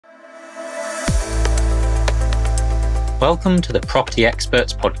Welcome to the Property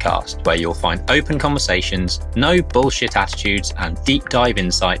Experts podcast, where you'll find open conversations, no bullshit attitudes, and deep dive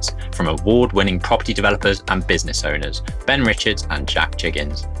insights from award-winning property developers and business owners, Ben Richards and Jack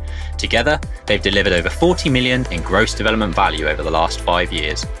Jiggins. Together, they've delivered over 40 million in gross development value over the last 5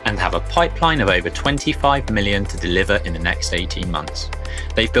 years and have a pipeline of over 25 million to deliver in the next 18 months.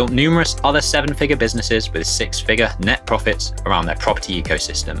 They've built numerous other 7-figure businesses with 6-figure net profits around their property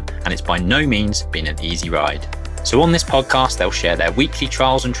ecosystem, and it's by no means been an easy ride. So on this podcast, they'll share their weekly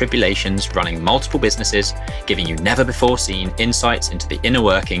trials and tribulations running multiple businesses, giving you never-before-seen insights into the inner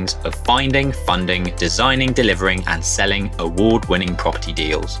workings of finding, funding, designing, delivering, and selling award-winning property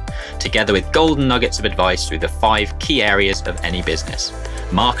deals, together with golden nuggets of advice through the 5 key areas of any business: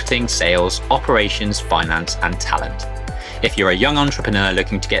 marketing, sales, operations, finance, and talent. If you're a young entrepreneur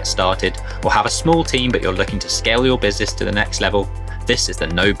looking to get started, or have a small team but you're looking to scale your business to the next level, this is the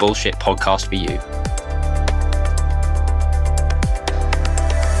No Bullshit podcast for you.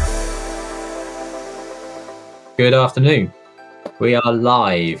 Good afternoon. We are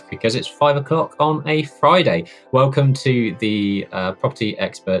live because it's 5 o'clock on a Friday. Welcome to the Property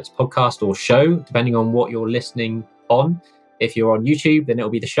Experts podcast or show, depending on what you're listening on. If you're on YouTube, then it'll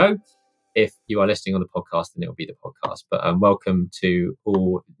be the show. If you are listening on the podcast, then it'll be the podcast. But welcome to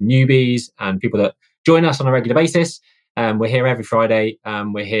all newbies and people that join us on a regular basis. We're here every Friday.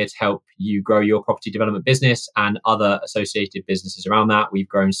 We're here to help you grow your property development business and other associated businesses around that. We've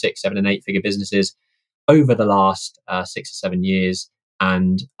grown 6, 7, and 8-figure businesses over the last 6 or 7 years,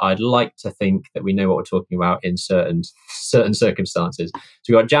 and I'd like to think that we know what we're talking about in certain circumstances. So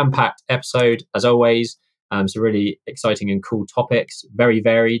we've got a jam-packed episode as always. Some really exciting and cool topics, very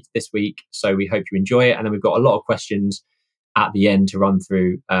varied this week. So we hope you enjoy it. And then we've got a lot of questions at the end to run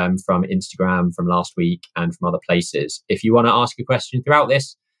through from Instagram, from last week, and from other places. If you want to ask a question throughout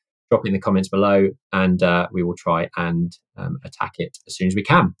this, drop it in the comments below, and we will try and attack it as soon as we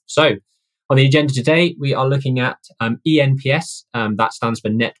can. So on the agenda today, we are looking at eNPS. That stands for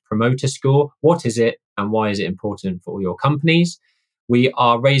Net Promoter Score. What is it and why is it important for all your companies? We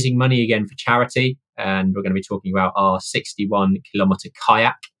are raising money again for charity, and we're going to be talking about our 61-kilometer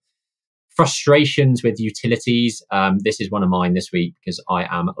kayak. Frustrations with utilities. This is one of mine this week because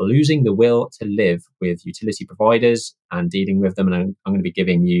I am losing the will to live with utility providers and dealing with them. And I'm going to be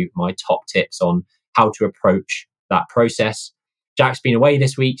giving you my top tips on how to approach that process. Jack's been away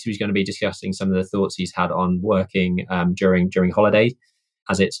this week, so he's going to be discussing some of the thoughts he's had on working during holiday,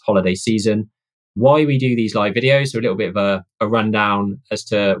 as it's holiday season. Why we do these live videos, so a little bit of a rundown as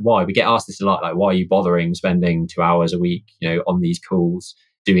to why. We get asked this a lot, like, why are you bothering spending 2 hours a week, on these calls,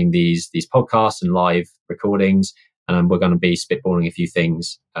 doing these podcasts and live recordings? And we're going to be spitballing a few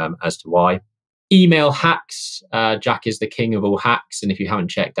things as to why. Email hacks. Jack is the king of all hacks, and if you haven't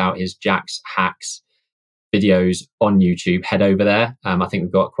checked out his Jack's Hacks videos on YouTube, head over there. I think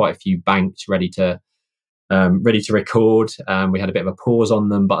we've got quite a few banked ready to record. We had a bit of a pause on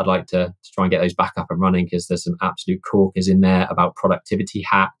them, but I'd like to try and get those back up and running because there's some absolute corkers in there about productivity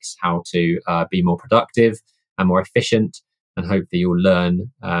hacks, how to be more productive and more efficient, and hopefully you'll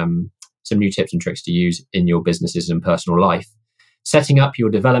learn some new tips and tricks to use in your businesses and personal life. Setting up your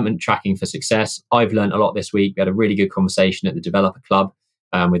development tracking for success. I've learned a lot this week. We had a really good conversation at the Developer Club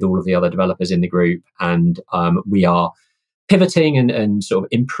with all of the other developers in the group, and we are pivoting and sort of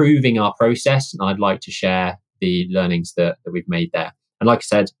improving our process, and I'd like to share the learnings that we've made there. And like I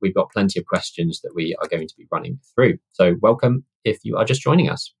said, we've got plenty of questions that we are going to be running through. So welcome if you are just joining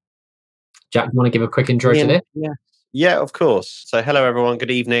us. Jack, you want to give a quick intro to this? Yeah, of course. So hello everyone,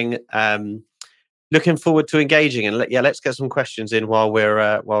 good evening. Looking forward to engaging, and let's get some questions in while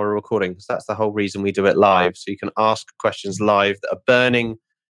we're recording, because that's the whole reason we do it live. So you can ask questions live that are burning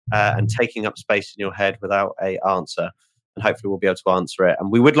and taking up space in your head without an answer, and hopefully we'll be able to answer it.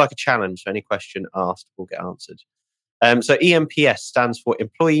 And we would like a challenge, so any question asked will get answered. So eNPS stands for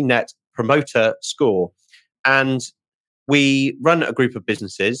Employee Net Promoter Score, and we run a group of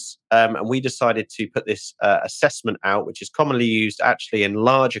businesses, and we decided to put this assessment out, which is commonly used actually in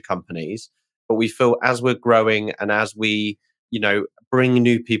larger companies. But we feel as we're growing and as we, bring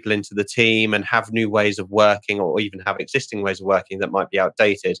new people into the team and have new ways of working, or even have existing ways of working that might be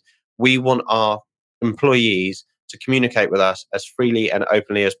outdated, we want our employees to communicate with us as freely and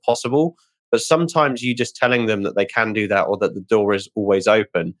openly as possible. But sometimes you just telling them that they can do that or that the door is always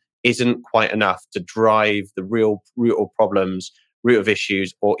open isn't quite enough to drive the real root of problems, root of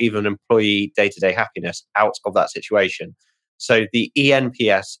issues, or even employee day-to-day happiness out of that situation. So the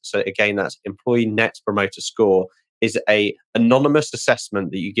eNPS, so again, that's Employee Net Promoter Score, is a anonymous assessment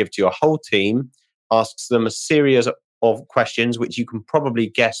that you give to your whole team, asks them a series of questions, which you can probably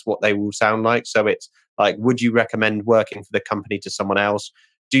guess what they will sound like. So it's like, would you recommend working for the company to someone else?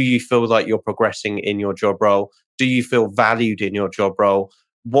 Do you feel like you're progressing in your job role? Do you feel valued in your job role?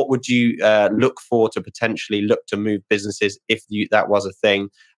 What would you look for to potentially look to move businesses if that was a thing?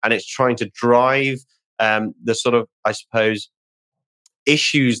 And it's trying to drive the sort of, I suppose,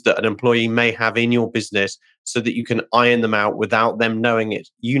 issues that an employee may have in your business so that you can iron them out without them knowing it,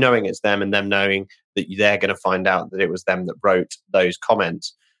 you knowing it's them and them knowing that they're going to find out that it was them that wrote those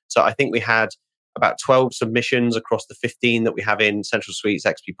comments. So I think we had about 12 submissions across the 15 that we have in Central Suites,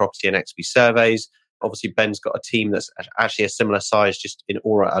 XP Property and XP Surveys. Obviously, Ben's got a team that's actually a similar size just in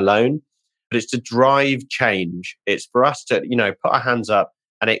Aura alone. But it's to drive change. It's for us to, put our hands up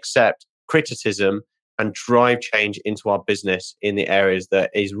and accept criticism and drive change into our business in the areas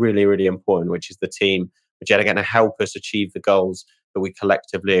that is really, really important, which is the team, which are going to help us achieve the goals that we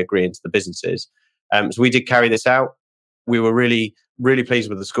collectively agree into the businesses. So we did carry this out. We were really, really pleased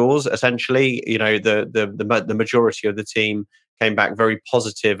with the scores. Essentially, the majority of the team came back very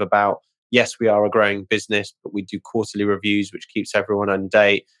positive about, yes, we are a growing business, but we do quarterly reviews, which keeps everyone on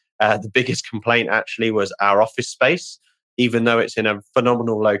date. The biggest complaint actually was our office space, even though it's in a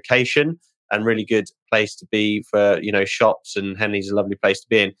phenomenal location and really good place to be for, shops, and Henley's a lovely place to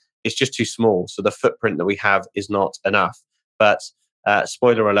be in. It's just too small. So the footprint that we have is not enough. But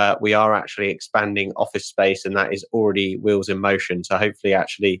spoiler alert, we are actually expanding office space, and that is already wheels in motion. So hopefully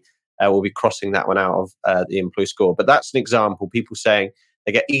actually we'll be crossing that one out of the employee score. But that's an example. People saying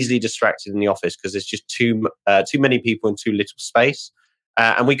they get easily distracted in the office because there's just too many people in too little space.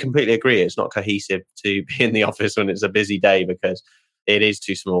 And we completely agree. It's not cohesive to be in the office when it's a busy day because it is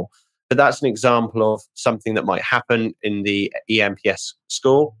too small. But that's an example of something that might happen in the eNPS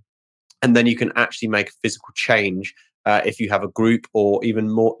score. And then you can actually make a physical change if you have a group or even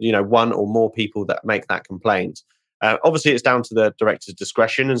more, one or more people that make that complaint. Obviously, it's down to the director's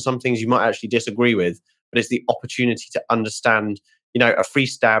discretion, and some things you might actually disagree with, but it's the opportunity to understand, a free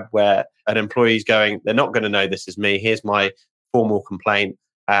stab where an employee is going, they're not going to know this is me. Here's my formal complaint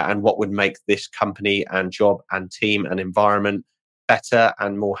and what would make this company and job and team and environment better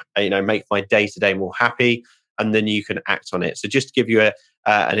and more, make my day-to-day more happy, and then you can act on it. So just to give you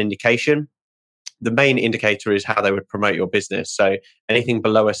an indication, the main indicator is how they would promote your business. So anything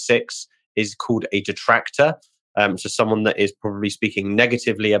below a 6 is called a detractor. So someone that is probably speaking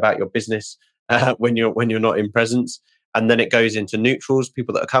negatively about your business when you're not in presence. And then it goes into neutrals,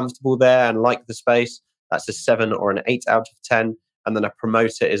 people that are comfortable there and like the space. That's a 7 or an 8 out of 10. And then a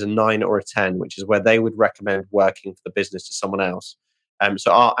promoter is a 9 or a 10, which is where they would recommend working for the business to someone else.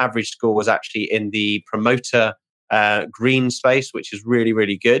 So our average score was actually in the promoter green space, which is really,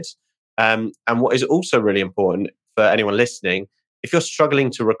 really good. And what is also really important for anyone listening, if you're struggling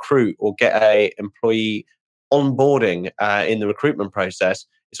to recruit or get a employee onboarding in the recruitment process,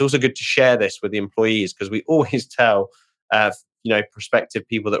 it's also good to share this with the employees, because we always tell prospective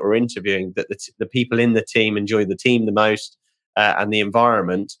people that we're interviewing that the people in the team enjoy the team the most and the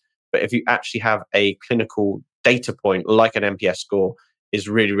environment. But if you actually have a clinical data point like an NPS score, is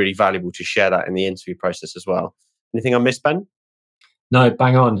really, really valuable to share that in the interview process as well. Anything I missed, Ben? No,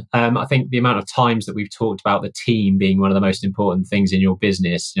 bang on. I think the amount of times that we've talked about the team being one of the most important things in your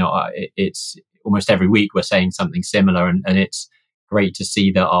business, it's almost every week we're saying something similar, and it's great to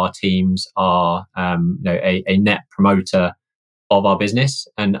see that our teams are, a net promoter of our business.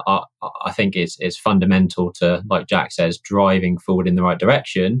 And I think it's fundamental to, like Jack says, driving forward in the right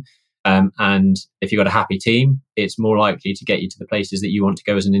direction. And if you've got a happy team, it's more likely to get you to the places that you want to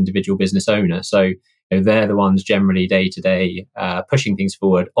go as an individual business owner. So they're the ones generally day to day pushing things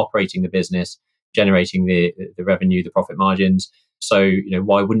forward, operating the business, generating the revenue, the profit margins. So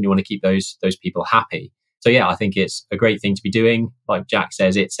why wouldn't you want to keep those people happy? So yeah, I think it's a great thing to be doing. Like Jack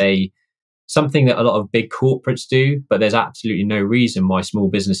says, it's something that a lot of big corporates do, but there's absolutely no reason why small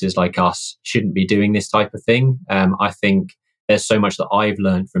businesses like us shouldn't be doing this type of thing. I think there's so much that I've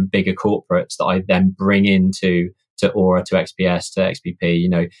learned from bigger corporates that I then bring into Aura, to XPS, to XPP.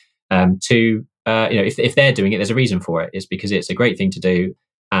 If they're doing it, there's a reason for it. It's because it's a great thing to do,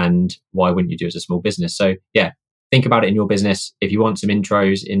 and why wouldn't you do it as a small business? So yeah, think about it in your business. If you want some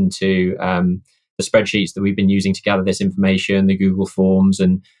intros into the spreadsheets that we've been using to gather this information, the Google Forms,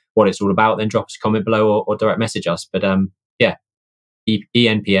 and what it's all about, then drop us a comment below or direct message us. But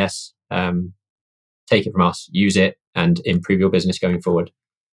eNPS, take it from us, use it, and improve your business going forward.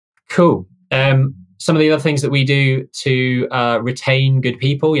 Cool. Some of the other things that we do to retain good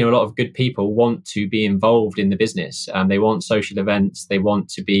people, a lot of good people want to be involved in the business. They want social events. They want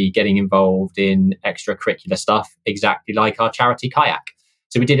to be getting involved in extracurricular stuff, exactly like our charity Kayak.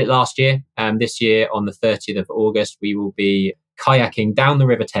 So we did it last year. This year, on the 30th of August, we will be kayaking down the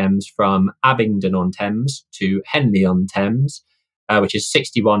River Thames from Abingdon-on-Thames to Henley-on-Thames, which is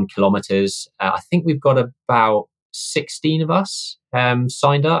 61 kilometres. I think we've got about 16 of us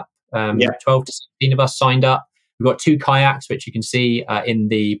signed up, 12 to 16 of us signed up. We've got 2 kayaks, which you can see in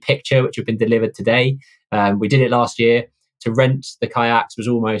the picture, which have been delivered today. We did it last year. To rent the kayaks was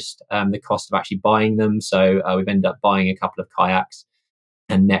almost the cost of actually buying them. So we've ended up buying a couple of kayaks.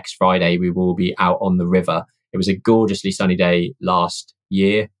 And next Friday, we will be out on the river. It was a gorgeously sunny day last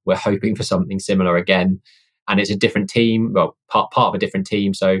year. We're hoping for something similar again. And it's a different team, well, part of a different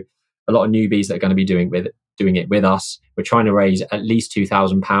team. So a lot of newbies that are going to be doing it with us. We're trying to raise at least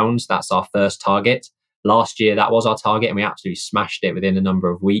 £2,000. That's our first target. Last year, that was our target, and we absolutely smashed it within a number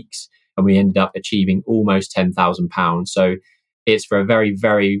of weeks. And we ended up achieving almost £10,000. So it's for a very,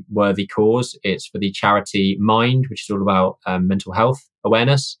 very worthy cause. It's for the charity Mind, which is all about mental health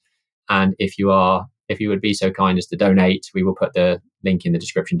awareness. And if you would be so kind as to donate, we will put the link in the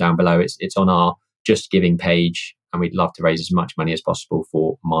description down below. It's on our Just Giving page, and we'd love to raise as much money as possible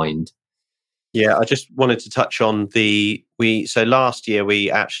for Mind. Yeah, I just wanted to touch on so last year we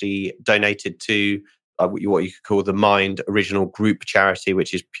actually donated to what you could call the Mind Original Group charity,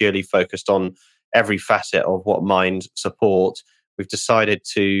 which is purely focused on every facet of what Mind support. We've decided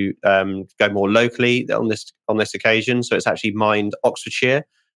to go more locally on this occasion. So it's actually Mind Oxfordshire.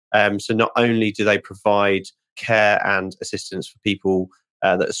 So not only do they provide care and assistance for people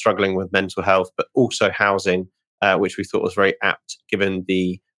that are struggling with mental health, but also housing, which we thought was very apt given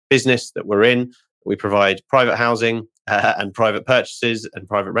the business that we're in. We provide private housing and private purchases and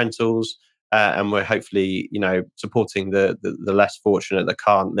private rentals. And we're hopefully, supporting the less fortunate that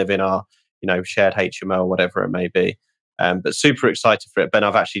can't live in our, shared HMO, whatever it may be. But super excited for it. Ben,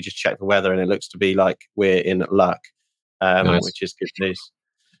 I've actually just checked the weather and it looks to be like we're in luck, Nice. which is good news.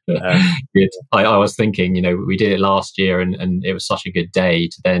 Good. I was thinking, we did it last year and it was such a good day.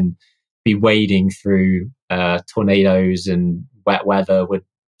 To then be wading through tornadoes and wet weather would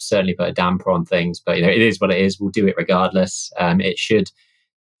certainly put a damper on things. But, it is what it is. We'll do it regardless. It should,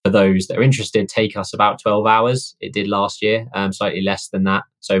 for those that are interested, take us about 12 hours. It did last year, slightly less than that.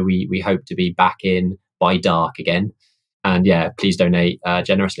 So we hope to be back in by dark again. And please donate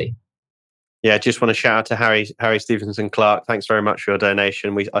generously. Yeah, just want to shout out to Harry Stevenson Clark. Thanks very much for your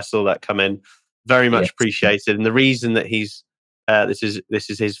donation. I saw that come in, very much appreciated. And the reason that he's this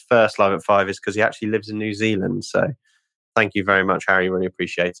is his first Live at 5 is because he actually lives in New Zealand. So thank you very much, Harry. Really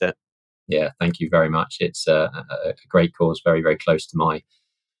appreciate it. Yeah, thank you very much. It's a great cause, very, very close to my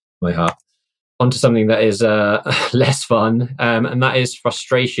heart. On to something that is less fun, and that is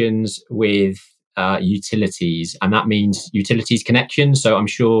frustrations with utilities, and that means utilities connections. So I'm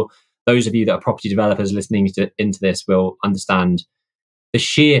sure those of you that are property developers listening into this will understand the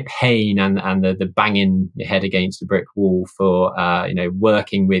sheer pain and the banging your head against the brick wall for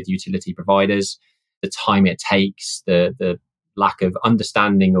working with utility providers, the time it takes, the lack of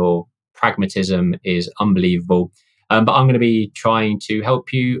understanding or pragmatism is unbelievable. But I'm going to be trying to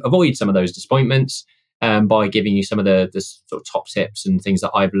help you avoid some of those disappointments by giving you some of the sort of top tips and things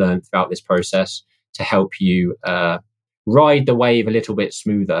that I've learned throughout this process to help you ride the wave a little bit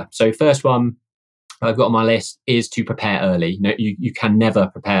smoother. So first one I've got on my list is to prepare early. You can never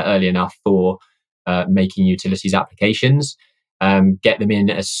prepare early enough for making utilities applications. Get them in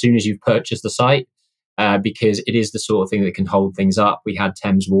as soon as you've purchased the site, because it is the sort of thing that can hold things up. We had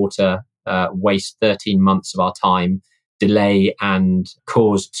Thames Water waste 13 months of our time, delay, and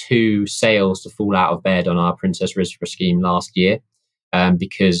cause 2 sales to fall out of bed on our Princess Risborough scheme last year,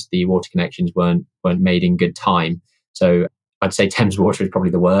 because the water connections weren't made in good time. So I'd say Thames Water is probably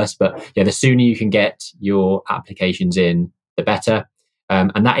the worst, but the sooner you can get your applications in, the better.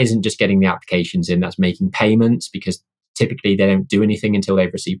 And that isn't just getting the applications in, that's making payments, because typically they don't do anything until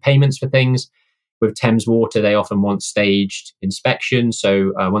they've received payments for things. With Thames Water, they often want staged inspection.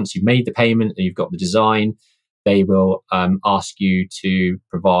 So once you've made the payment and you've got the design, they will ask you to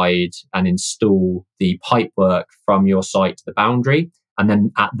provide and install the pipework from your site to the boundary. And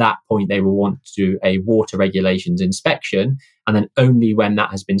then at that point, they will want to do a water regulations inspection. And then only when that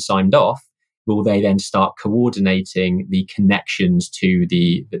has been signed off, will they then start coordinating the connections to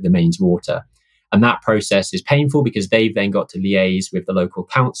the mains water. And that process is painful because they've then got to liaise with the local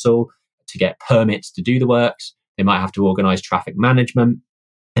council to get permits to do the works. They might have to organise traffic management.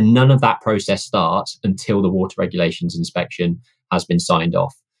 And none of that process starts until the water regulations inspection has been signed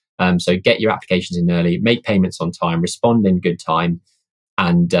off. So get your applications in early, make payments on time, respond in good time,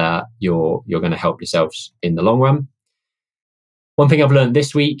 and you're going to help yourselves in the long run. One thing I've learned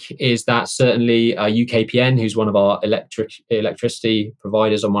this week is that certainly UKPN, who's one of our electricity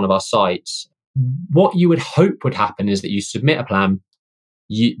providers on one of our sites, what you would hope would happen is that you submit a plan,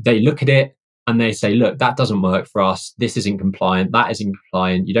 they look at it and they say, look, that doesn't work for us. This isn't compliant. That isn't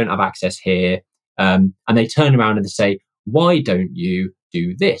compliant. You don't have access here. And they turn around and they say, why don't you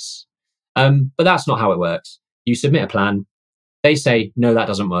do this? But that's not how it works. You submit a plan. They say, no, that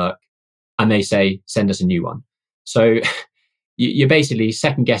doesn't work. And they say, send us a new one. So you're basically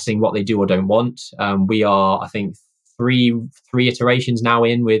second guessing what they do or don't want. We are, I think, three iterations now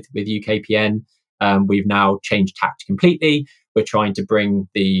in with UKPN. We've now changed tact completely. We're trying to bring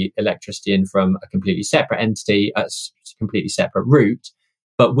the electricity in from a completely separate entity, a completely separate route,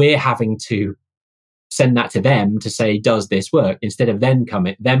 but we're having to send that to them to say, does this work? Instead of them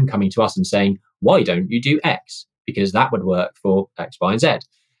coming to us and saying, why don't you do X? Because that would work for X, Y, and Z.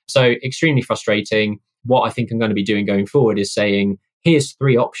 So extremely frustrating. What I think I'm going to be doing going forward is saying, here's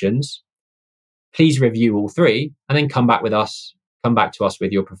 3 options. Please review all 3 and then come back to us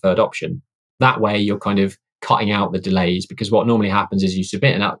with your preferred option. That way you're kind of cutting out the delays, because what normally happens is you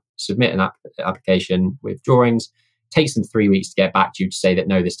submit an application with drawings, takes them 3 weeks to get back to you to say that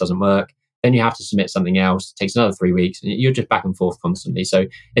no, this doesn't work. Then you have to submit something else, it takes another 3 weeks, and you're just back and forth constantly. So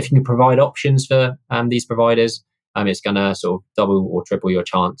if you can provide options for these providers, it's going to sort of double or triple your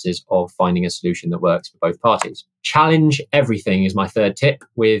chances of finding a solution that works for both parties. Challenge everything is my third tip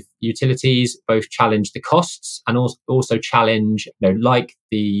with utilities. Both challenge the costs and also challenge, like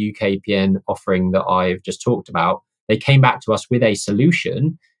the UKPN offering that I've just talked about. They came back to us with a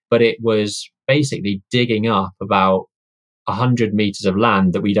solution, but it was basically digging up about 100 meters of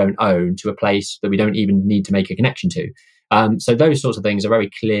land that we don't own to a place that we don't even need to make a connection to. So those sorts of things are very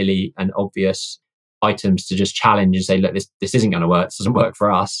clearly and obvious items to just challenge and say, look, this isn't going to work. This doesn't work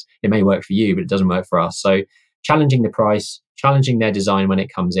for us. It may work for you, but it doesn't work for us. So challenging the price, challenging their design when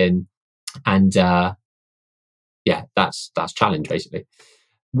it comes in. And that's challenge basically.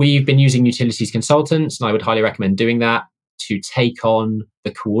 We've been using utilities consultants, and I would highly recommend doing that to take on the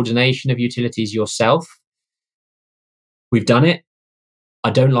coordination of utilities yourself. We've done it.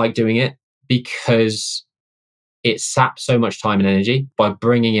 I don't like doing it because it saps so much time and energy. By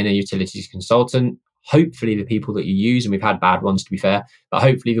bringing in a utilities consultant, hopefully the people that you use, and we've had bad ones to be fair, but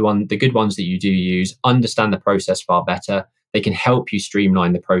hopefully the good ones that you do use understand the process far better. They can help you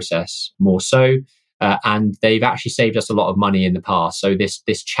streamline the process more so, and they've actually saved us a lot of money in the past. So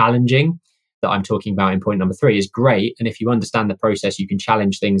this challenging that I'm talking about in point number 3 is great, and if you understand the process, you can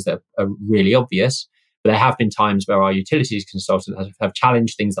challenge things that are really obvious. But there have been times where our utilities consultant have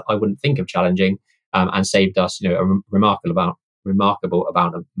challenged things that I wouldn't think of challenging, and saved us, a remarkable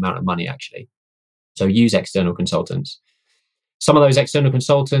amount of money actually. So use external consultants. Some of those external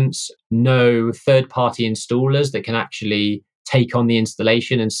consultants know third-party installers that can actually take on the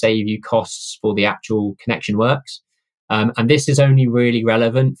installation and save you costs for the actual connection works. And this is only really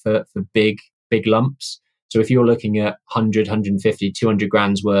relevant for big lumps. So if you're looking at 100, 150, 200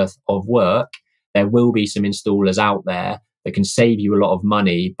 grand's worth of work, there will be some installers out there that can save you a lot of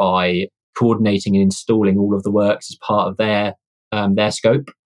money by coordinating and installing all of the works as part of their scope.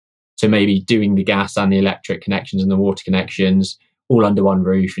 So maybe doing the gas and the electric connections and the water connections all under one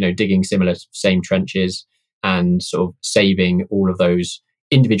roof, digging same trenches and sort of saving all of those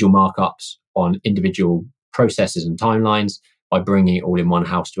individual markups on individual processes and timelines by bringing it all in one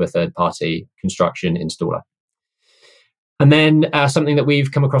house to a third-party construction installer. And then something that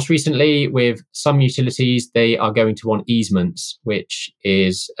we've come across recently with some utilities, they are going to want easements, which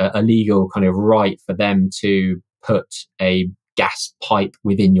is a legal kind of right for them to put a gas pipe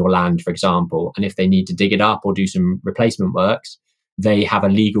within your land, for example. And if they need to dig it up or do some replacement works, they have a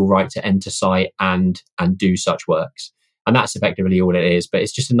legal right to enter site and do such works. And that's effectively all it is. But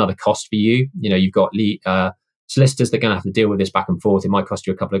it's just another cost for you. You've got solicitors that are going to have to deal with this back and forth. It might cost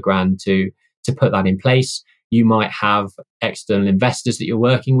you a couple of grand to put that in place. You might have external investors that you're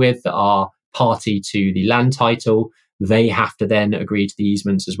working with that are party to the land title. They have to then agree to the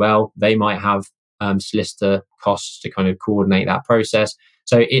easements as well. They might have solicitor costs to kind of coordinate that process.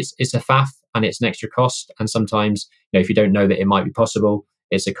 So it's a faff and it's an extra cost. And sometimes, if you don't know that it might be possible,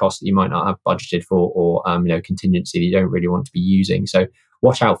 it's a cost that you might not have budgeted for, or contingency that you don't really want to be using. So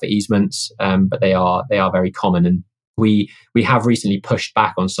watch out for easements, but they are very common. And we have recently pushed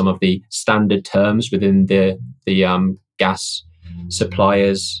back on some of the standard terms within the gas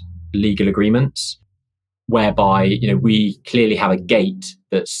suppliers' legal agreements, whereby we clearly have a gate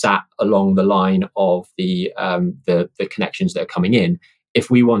that sat along the line of the connections that are coming in. If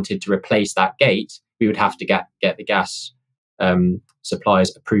we wanted to replace that gate, we would have to get the gas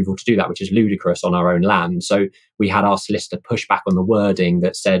supplier's approval to do that, which is ludicrous on our own land. So we had our solicitor push back on the wording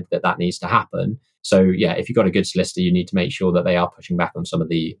that said that needs to happen. So yeah, if you've got a good solicitor, you need to make sure that they are pushing back on some of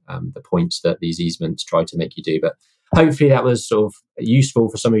the points that these easements try to make you do. But hopefully that was sort of useful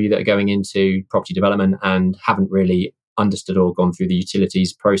for some of you that are going into property development and haven't really understood or gone through the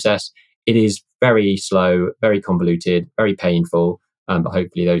utilities process. It is very slow, very convoluted, very painful, but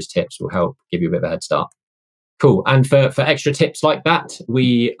hopefully those tips will help give you a bit of a head start. Cool. And for extra tips like that,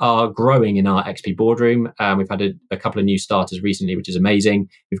 we are growing in our XP boardroom. We've had a couple of new starters recently, which is amazing.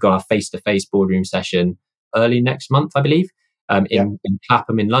 We've got our face-to-face boardroom session early next month, I believe, in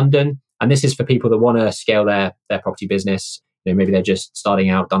Clapham in London. And this is for people that want to scale their property business. Maybe they're just starting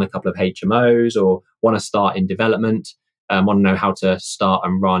out, done a couple of HMOs, or want to start in development, want to know how to start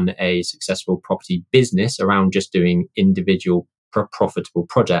and run a successful property business around just doing individual profitable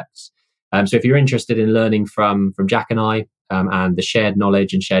projects. So if you're interested in learning from Jack and I and the shared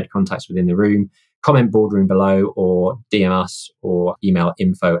knowledge and shared contacts within the room, comment boardroom below or DM us or email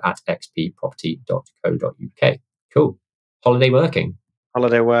info@xpproperty.co.uk. Cool. Holiday working.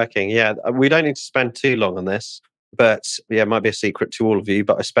 Yeah. We don't need to spend too long on this, but yeah, it might be a secret to all of you,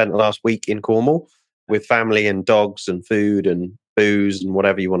 but I spent the last week in Cornwall with family and dogs and food and booze and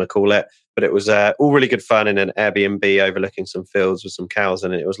whatever you want to call it. But it was all really good fun in an Airbnb overlooking some fields with some cows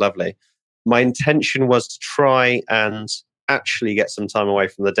in it. It was lovely. My intention was to try and actually get some time away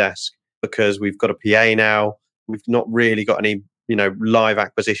from the desk because we've got a PA now. We've not really got any, live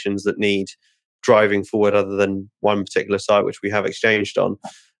acquisitions that need driving forward other than one particular site, which we have exchanged on.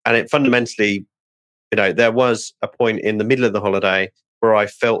 And it fundamentally, there was a point in the middle of the holiday where I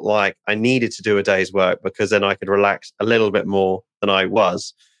felt like I needed to do a day's work because then I could relax a little bit more than I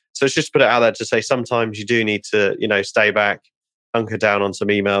was. So it's just put it out there to say sometimes you do need to, stay back, hunker down on some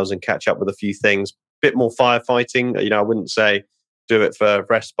emails and catch up with a few things. Bit more firefighting. I wouldn't say do it for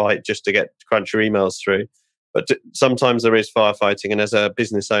respite just to crunch your emails through. But sometimes there is firefighting. And as a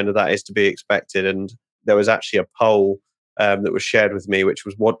business owner, that is to be expected. And there was actually a poll that was shared with me, which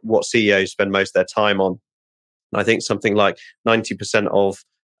was what CEOs spend most of their time on. And I think something like 90% of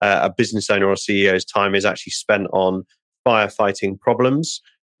a business owner or CEO's time is actually spent on firefighting problems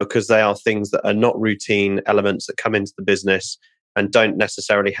because they are things that are not routine elements that come into the business and don't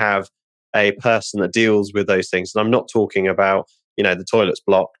necessarily have a person that deals with those things. And I'm not talking about, the toilet's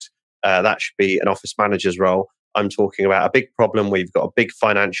blocked. That should be an office manager's role. I'm talking about a big problem where you've got a big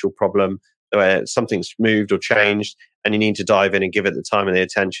financial problem where something's moved or changed and you need to dive in and give it the time and the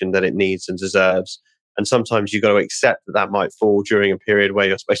attention that it needs and deserves. And sometimes you've got to accept that might fall during a period where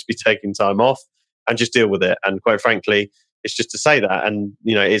you're supposed to be taking time off and just deal with it. And quite frankly, it's just to say that. And,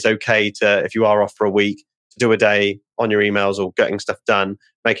 it's okay to, if you are off for a week, to do a day on your emails or getting stuff done,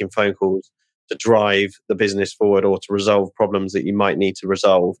 making phone calls to drive the business forward or to resolve problems that you might need to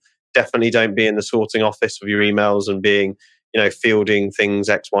resolve. Definitely don't be in the sorting office of your emails and being, fielding things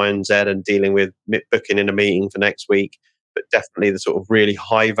X, Y, and Z and dealing with booking in a meeting for next week. But definitely the sort of really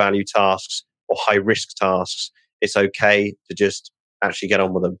high value tasks or high risk tasks, it's okay to just actually get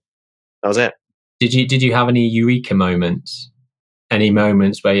on with them. That was it. Did you have any eureka moments? Any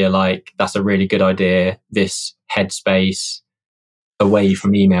moments where you're like, that's a really good idea, this headspace away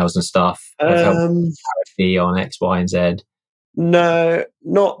from emails and stuff clarity on X, Y, and Z? No,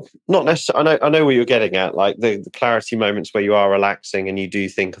 not necessarily. I know where you're getting at, like the clarity moments where you are relaxing and you do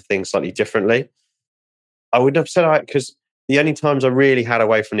think of things slightly differently. I wouldn't have said that because the only times I really had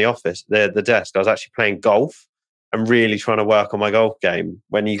away from the office, the desk, I was actually playing golf and really trying to work on my golf game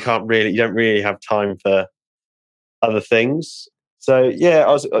when you don't really have time for other things. So yeah,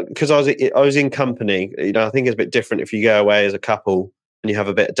 I was in company. I think it's a bit different if you go away as a couple and you have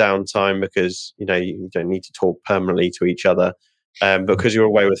a bit of downtime because you don't need to talk permanently to each other. Because you're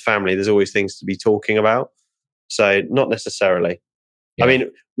away with family, there's always things to be talking about. So not necessarily. Yeah. I mean,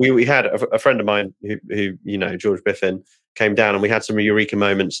 we had a friend of mine who George Biffin came down and we had some eureka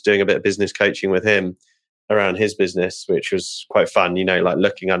moments doing a bit of business coaching with him around his business, which was quite fun. Like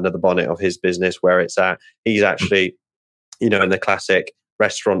looking under the bonnet of his business where it's at. He's actually in the classic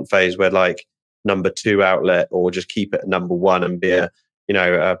restaurant phase where like number 2 outlet or just keep it at number 1 and be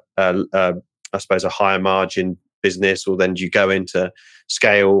I suppose a higher margin business, or then you go into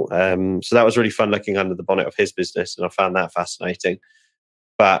scale. So that was really fun looking under the bonnet of his business. And I found that fascinating,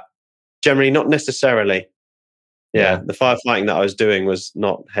 but generally not necessarily. Yeah. The firefighting that I was doing was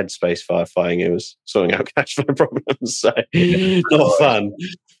not headspace firefighting. It was sorting out cash flow problems. So not fun.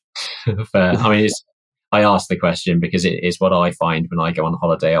 Fair. I mean, I ask the question because it is what I find when I go on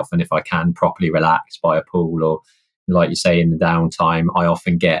holiday. Often, if I can properly relax by a pool or, like you say, in the downtime, I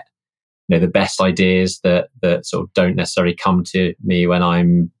often get the best ideas that sort of don't necessarily come to me when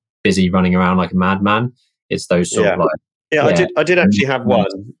I'm busy running around like a madman. It's those sort of like, yeah. I did actually have one.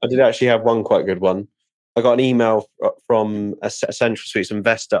 I did actually have one quite good one. I got an email from a Central Suites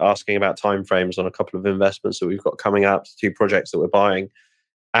investor asking about timeframes on a couple of investments that we've got coming up, 2 projects that we're buying.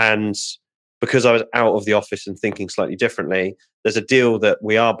 And because I was out of the office and thinking slightly differently, there's a deal that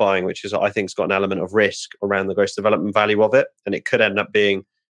we are buying, which is, I think, has got an element of risk around the gross development value of it. And it could end up being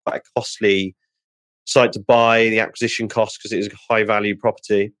quite a costly site to buy, the acquisition cost, because it is a high value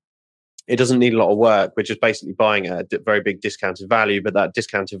property. It doesn't need a lot of work. We're just basically buying at a very big discounted value, but that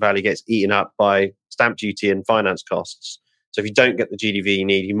discounted value gets eaten up by stamp duty and finance costs. So if you don't get the GDV you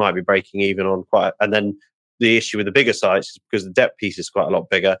need, you might be breaking even on quite. And then the issue with the bigger sites is because the debt piece is quite a lot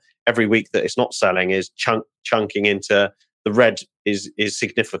bigger. Every week that it's not selling is chunking into the red is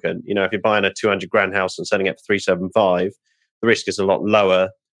significant. If you're buying a 200 grand house and selling it for 375, the risk is a lot lower.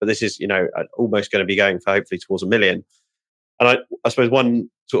 But this is, almost going to be going for hopefully towards $1 million. And I suppose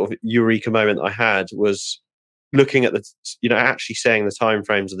one sort of eureka moment I had was looking at actually saying the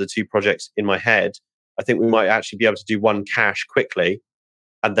timeframes of the 2 projects in my head. I think we might actually be able to do one cash quickly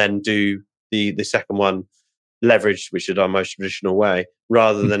and then do the second one leveraged, which is our most traditional way,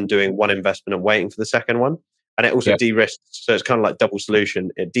 rather than doing one investment and waiting for the second one. And it also de-risks, so it's kind of like double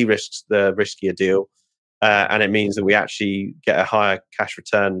solution. It de-risks the riskier deal, and it means that we actually get a higher cash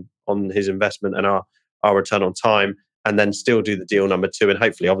return on his investment and our return on time, and then still do the deal number 2, and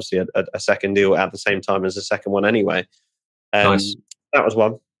hopefully, obviously, a second deal at the same time as the second one anyway. Nice. That was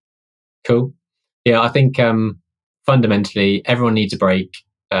one. Cool. Yeah, I think fundamentally, everyone needs a break.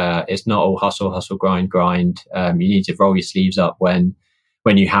 It's not all hustle, grind. You need to roll your sleeves up when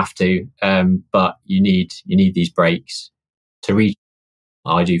you have to, but you need these breaks to reach.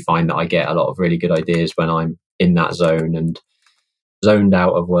 I do find that I get a lot of really good ideas when I'm in that zone and zoned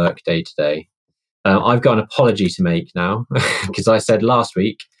out of work day to day. I've got an apology to make now because I said last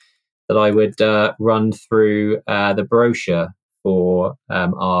week that I would run through the brochure for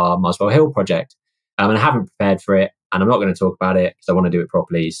our Muswell Hill project. And I haven't prepared for it, and I'm not going to talk about it because I want to do it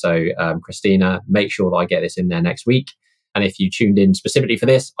properly. So, Christina, make sure that I get this in there next week. And if you tuned in specifically for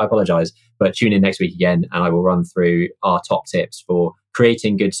this, I apologize, but tune in next week again, and I will run through our top tips for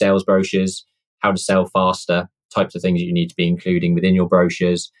creating good sales brochures, how to sell faster, types of things that you need to be including within your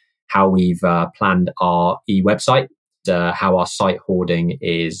brochures, how we've planned our e-website, how our site hoarding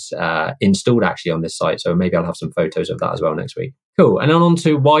is installed actually on this site. So maybe I'll have some photos of that as well next week. Cool. And then on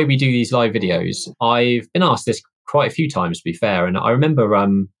to why we do these live videos. I've been asked this quite a few times, to be fair. And I remember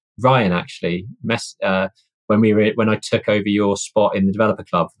Ryan actually when I took over your spot in the developer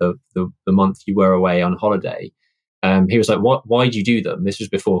club the month you were away on holiday. He was like, why do you do them? This was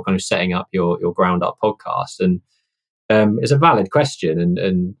before kind of setting up your ground up podcast. And it's a valid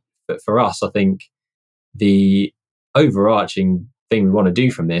question. But for us, I think the overarching thing we want to do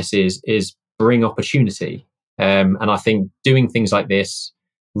from this is bring opportunity. And I think doing things like this,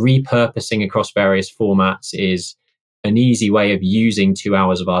 repurposing across various formats, is an easy way of using 2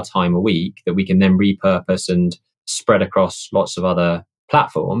 hours of our time a week that we can then repurpose and spread across lots of other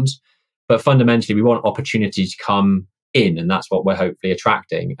platforms. But fundamentally, we want opportunity to come in, and that's what we're hopefully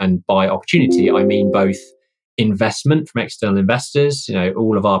attracting. And by opportunity, I mean both investment from external investors.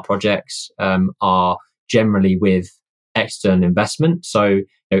 All of our projects are generally with external investment. So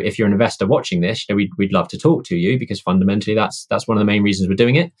if you're an investor watching this, we'd love to talk to you, because fundamentally that's one of the main reasons we're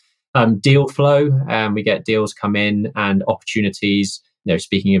doing it. Deal flow, we get deals come in and opportunities.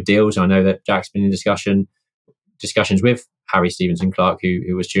 Speaking of deals, I know that Jack's been in discussions with Harry Stevenson Clark,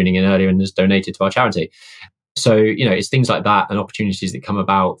 who was tuning in earlier and has donated to our charity. So it's things like that and opportunities that come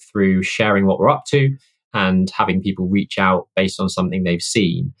about through sharing what we're up to and having people reach out based on something they've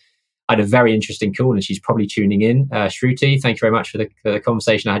seen. I had a very interesting call, and she's probably tuning in. Shruti, thank you very much for the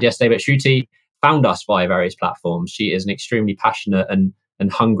conversation I had yesterday. But Shruti found us via various platforms. She is an extremely passionate and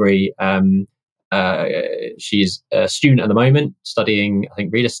hungry. She's a student at the moment, studying, I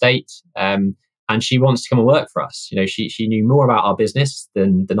think, real estate, and she wants to come and work for us. She knew more about our business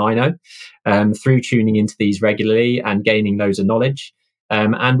than I know, through tuning into these regularly and gaining loads of knowledge.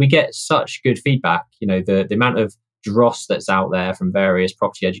 And we get such good feedback. The amount of dross that's out there from various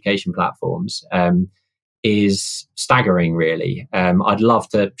property education platforms is staggering, really. I'd love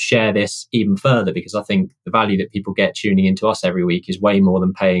to share this even further, because I think the value that people get tuning into us every week is way more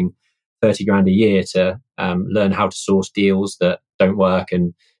than paying 30 grand a year to learn how to source deals that don't work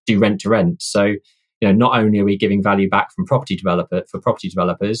and do rent to rent. So, not only are we giving value back from property developers,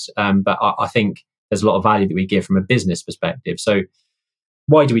 but I think there's a lot of value that we give from a business perspective. So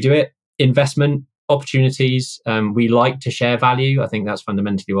why do we do it? Investment, opportunities. We like to share value. I think that's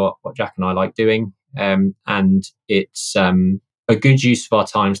fundamentally what Jack and I like doing. And it's a good use of our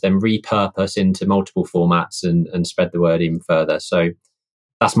time to then repurpose into multiple formats and spread the word even further. So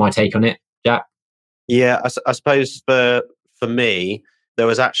that's my take on it, Jack. Yeah, I suppose for me, there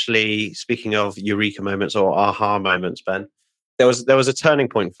was actually, speaking of eureka moments or aha moments, Ben, there was a turning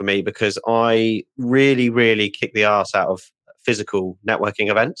point for me because I really kicked the arse out of physical networking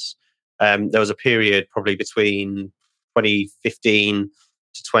events. There was a period probably between 2015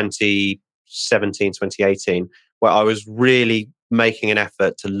 to 2017, 2018, where I was really making an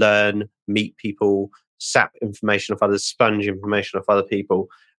effort to learn, meet people, sap information off others, sponge information off other people.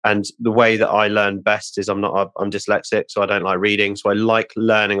 And the way that I learn best is I'm dyslexic, so I don't like reading. So I like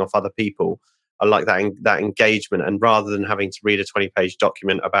learning off other people. I like that engagement. And rather than having to read a 20-page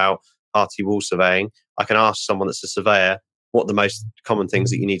document about party wall surveying, I can ask someone that's a surveyor what the most common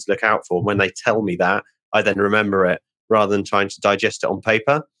things that you need to look out for. When they tell me that, I then remember it rather than trying to digest it on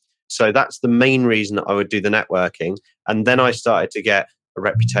paper. So that's the main reason that I would do the networking. And then I started to get a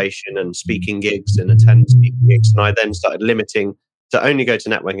reputation and speaking gigs and attend speaking gigs. And I then started limiting to only go to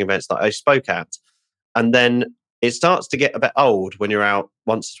networking events that I spoke at. And then it starts to get a bit old when you're out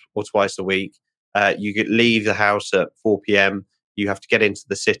once or twice a week. You leave the house at 4 p.m. You have to get into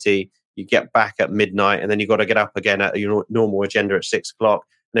the city. You get back at midnight, and then you've got to get up again at your normal agenda at 6 o'clock.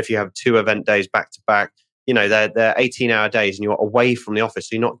 And if you have 2 event days back to back, they're 18-hour days and you're away from the office.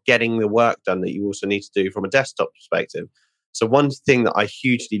 So you're not getting the work done that you also need to do from a desktop perspective. So one thing that I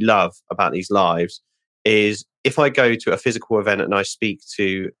hugely love about these lives is if I go to a physical event and I speak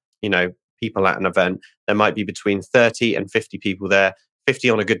to, people at an event, there might be between 30 and 50 people there, 50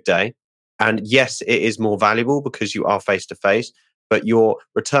 on a good day. And yes, it is more valuable because you are face to face, but your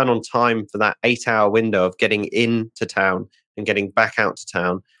return on time for that 8-hour window of getting into town and getting back out to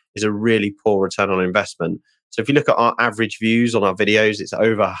town is a really poor return on investment. So if you look at our average views on our videos, it's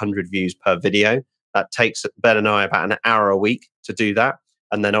over 100 views per video. That takes Ben and I about an hour a week to do that.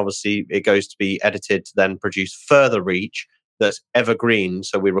 And then obviously it goes to be edited to then produce further reach that's evergreen.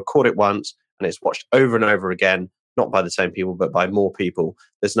 So we record it once and it's watched over and over again, not by the same people, but by more people.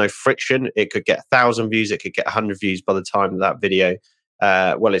 There's no friction. It could get 1,000 views. It could get 100 views by the time that video,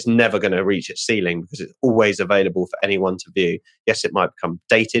 it's never going to reach its ceiling because it's always available for anyone to view. Yes, it might become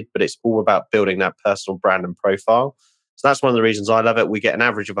dated, but it's all about building that personal brand and profile. So that's one of the reasons I love it. We get an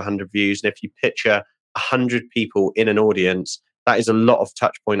average of 100 views. And if you picture 100 people in an audience, that is a lot of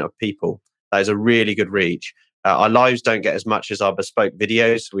touch point of people. That is a really good reach. Our lives don't get as much as our bespoke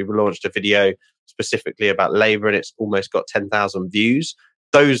videos. We've launched a video specifically about labour and it's almost got 10,000 views.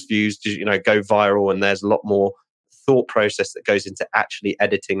 Those views, go viral and there's a lot more thought process that goes into actually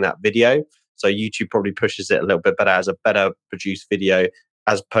editing that video. So YouTube probably pushes it a little bit better as a better produced video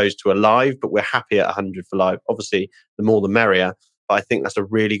as opposed to a live, but we're happy at 100 for live. Obviously, the more the merrier. But I think that's a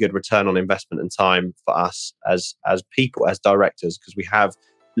really good return on investment and time for us as people, as directors, because we have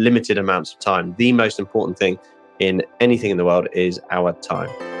limited amounts of time. The most important thing in anything in the world is our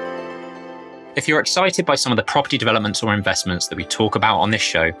time. If you're excited by some of the property developments or investments that we talk about on this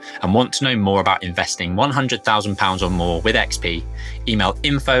show and want to know more about investing £100,000 or more with XP, email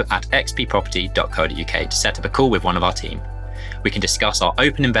info@xpproperty.co.uk to set up a call with one of our team. We can discuss our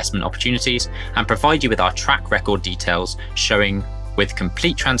open investment opportunities and provide you with our track record details showing with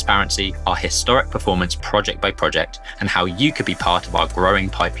complete transparency our historic performance project by project and how you could be part of our growing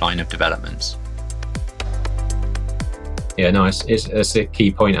pipeline of developments. Yeah, nice. It's a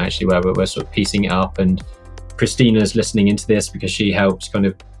key point actually where we're sort of piecing it up, and Christina's listening into this because she helps kind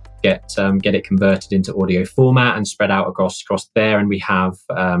of get it converted into audio format and spread out across there. And we have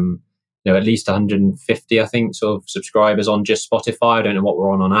at least 150, I think, sort of subscribers on just Spotify. I don't know what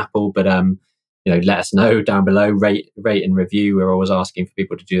we're on Apple, but let us know down below. Rate and review. We're always asking for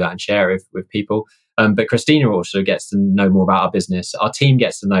people to do that and share it with people. But Christina also gets to know more about our business. Our team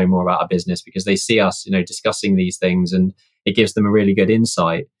gets to know more about our business because they see us, discussing these things, and it gives them a really good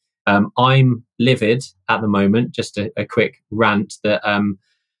insight. I'm livid at the moment. Just a quick rant that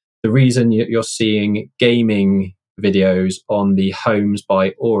the reason you're seeing gaming videos on the Homes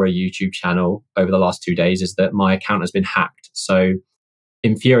by Aura YouTube channel over the last 2 days is that my account has been hacked. So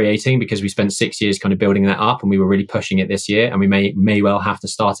infuriating because we spent 6 years kind of building that up and we were really pushing it this year, and we may well have to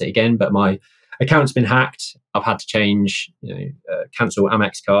start it again. But my account's been hacked. I've had to change, cancel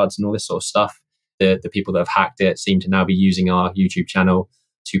Amex cards and all this sort of stuff. The people that have hacked it seem to now be using our YouTube channel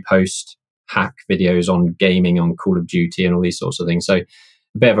to post hack videos on gaming, on Call of Duty and all these sorts of things. So a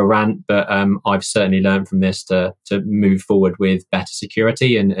bit of a rant, but I've certainly learned from this to move forward with better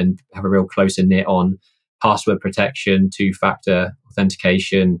security and have a real closer knit on password protection, 2-factor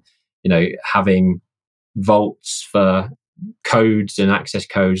authentication, having vaults for codes and access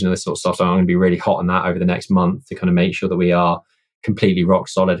codes and all this sort of stuff. So I'm going to be really hot on that over the next month to kind of make sure that we are completely rock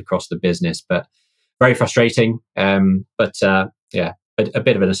solid across the business. But very frustrating. But a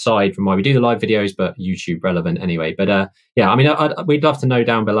bit of an aside from why we do the live videos, but YouTube relevant anyway. But we'd love to know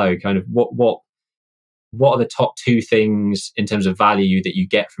down below kind of what are the top 2 things in terms of value that you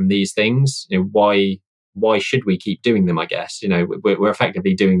get from these things. Why should we keep doing them? I guess we're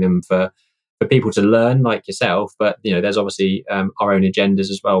effectively doing them for people to learn, like yourself. But there's obviously our own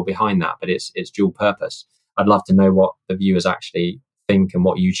agendas as well behind that. But it's dual purpose. I'd love to know what the viewers actually think and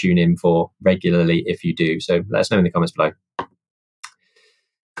what you tune in for regularly if you do. So let us know in the comments below.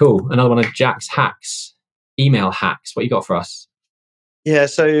 Cool. Another one of Jack's hacks, email hacks. What you got for us? Yeah,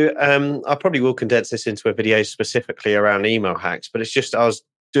 so I probably will condense this into a video specifically around email hacks, but it's just I was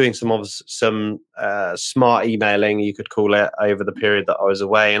doing some smart emailing, you could call it, over the period that I was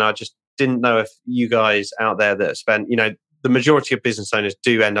away, and I just didn't know if you guys out there that spent, the majority of business owners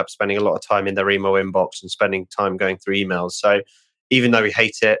do end up spending a lot of time in their email inbox and spending time going through emails. So even though we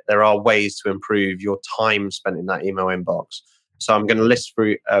hate it, there are ways to improve your time spent in that email inbox. So I'm going to list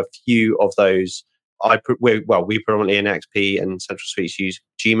through a few of those. We predominantly in XP and Central Suites use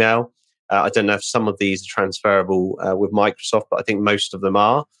Gmail. I don't know if some of these are transferable with Microsoft, but I think most of them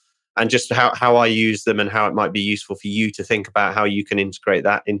are. And just how I use them and how it might be useful for you to think about how you can integrate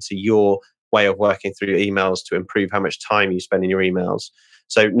that into your way of working through emails to improve how much time you spend in your emails.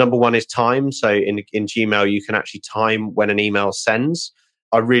 So number 1 is time. So in Gmail, you can actually time when an email sends.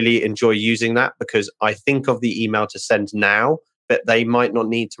 I really enjoy using that because I think of the email to send now, but they might not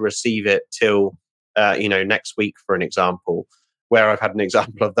need to receive it till next week, for an example. Where I've had an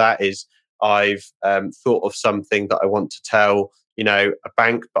example of that is I've thought of something that I want to tell a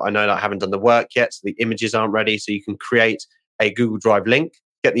bank, but I know that I haven't done the work yet, so the images aren't ready. So you can create a Google Drive link,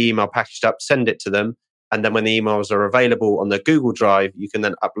 get the email packaged up, send it to them, and then when the emails are available on the Google Drive, you can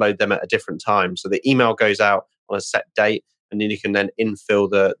then upload them at a different time. So the email goes out on a set date, and then you can then infill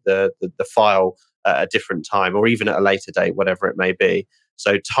the file at a different time, or even at a later date, whatever it may be.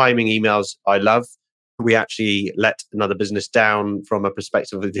 So timing emails, I love. We actually let another business down from a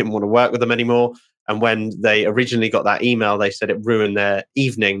perspective of they didn't want to work with them anymore. And when they originally got that email, they said it ruined their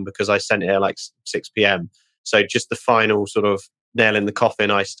evening because I sent it at like 6 p.m. So just the final sort of nail in the coffin,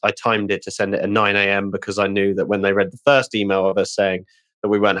 I timed it to send it at 9 a.m. because I knew that when they read the first email of us saying that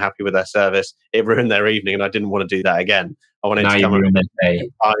we weren't happy with their service, it ruined their evening, and I didn't want to do that again. I wanted to come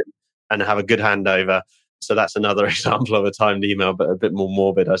and have a good handover. So that's another example of a timed email, but a bit more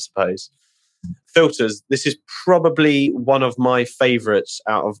morbid, I suppose. Filters. This is probably one of my favorites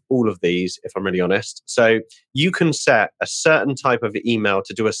out of all of these, if I'm really honest. So you can set a certain type of email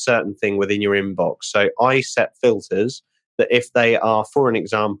to do a certain thing within your inbox. So I set filters that if they are, for an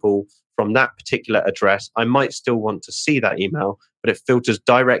example, from that particular address, I might still want to see that email, but it filters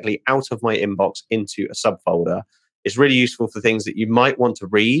directly out of my inbox into a subfolder. It's really useful for things that you might want to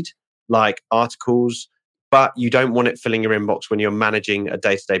read, like articles, but you don't want it filling your inbox when you're managing a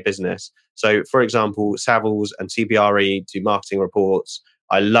day-to-day business. So, for example, Savills and CBRE do marketing reports.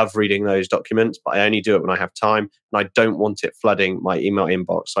 I love reading those documents, but I only do it when I have time, and I don't want it flooding my email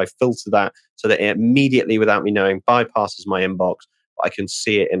inbox. So I filter that so that it immediately, without me knowing, bypasses my inbox, but I can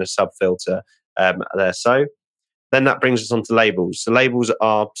see it in a sub-filter there. So then that brings us on to labels. So labels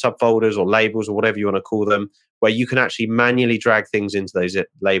are subfolders or labels or whatever you want to call them, where you can actually manually drag things into those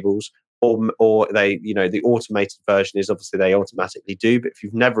labels. Or they, the automated version is obviously they automatically do. But if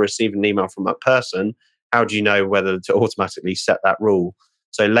you've never received an email from a person, how do you know whether to automatically set that rule?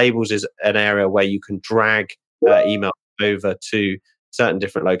 So labels is an area where you can drag email over to certain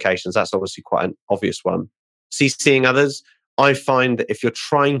different locations. That's obviously quite an obvious one. CCing others, I find that if you're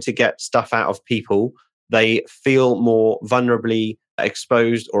trying to get stuff out of people, they feel more vulnerably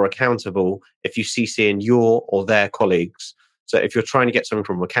exposed or accountable if you CC in your or their colleagues. So if you're trying to get something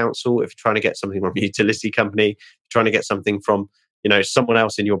from a council, if you're trying to get something from a utility company, if you're trying to get something from someone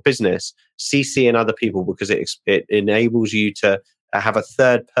else in your business, CC in other people, because it enables you to have a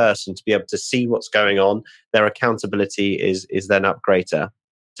third person to be able to see what's going on. Their accountability is then up greater.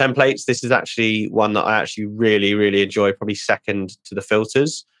 Templates, this is actually one that I actually really, really enjoy, probably second to the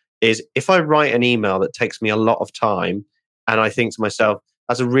filters, is if I write an email that takes me a lot of time and I think to myself,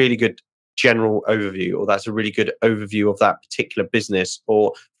 that's a really good general overview, or that's a really good overview of that particular business.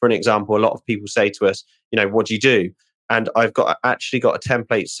 Or for an example, a lot of people say to us, what do you do? And I've actually got a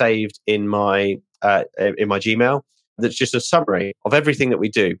template saved in my Gmail that's just a summary of everything that we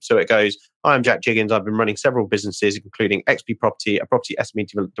do. So it goes, I'm Jack Jiggins. I've been running several businesses, including XP Property, a property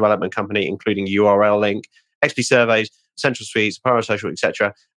SME development company, including URL link, XP Surveys, Central Suite, Parasocial,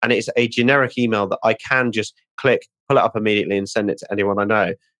 etc. And it's a generic email that I can just click, pull it up immediately and send it to anyone I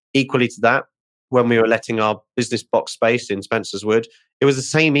know. Equally to that, when we were letting our business box space in Spencer's Wood, it was the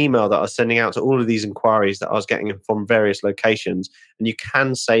same email that I was sending out to all of these inquiries that I was getting from various locations. And you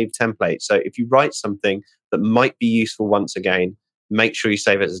can save templates. So if you write something that might be useful once again, make sure you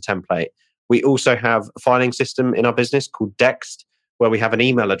save it as a template. We also have a filing system in our business called Dext, where we have an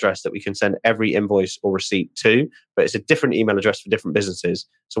email address that we can send every invoice or receipt to, but it's a different email address for different businesses.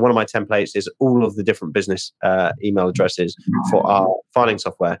 So one of my templates is all of the different business email addresses for our filing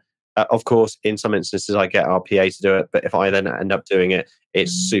software. Of course, in some instances, I get our PA to do it, but if I then end up doing it,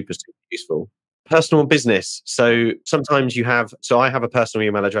 it's super, super useful. Personal business. So sometimes I have a personal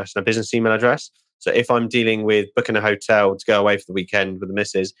email address and a business email address. So if I'm dealing with booking a hotel to go away for the weekend with the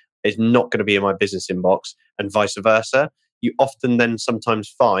missus, it's not going to be in my business inbox, and vice versa. You often then sometimes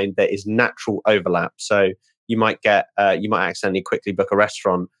find there is natural overlap. So you might accidentally quickly book a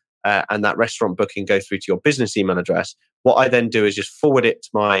restaurant and that restaurant booking go through to your business email address. What I then do is just forward it to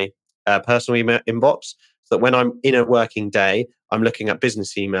my personal email inbox, so that when I'm in a working day, I'm looking at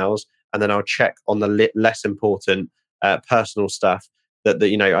business emails, and then I'll check on the less important personal stuff that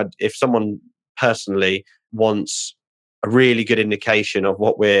if someone personally wants a really good indication of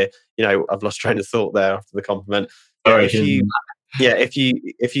what I've lost train of thought there after the compliment. If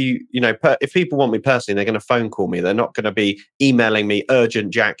people want me personally, they're going to phone call me. They're not going to be emailing me,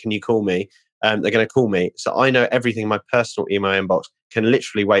 urgent, Jack, can you call me? They're going to call me. So I know everything in my personal email inbox can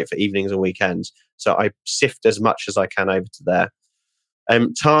literally wait for evenings and weekends. So I sift as much as I can over to there.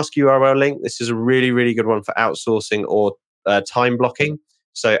 Task URL link. This is a really, really good one for outsourcing or time blocking.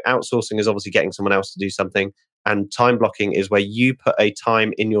 So outsourcing is obviously getting someone else to do something. And time blocking is where you put a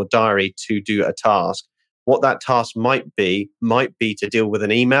time in your diary to do a task. What that task might be to deal with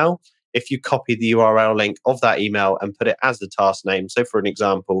an email. If you copy the URL link of that email and put it as the task name. So for an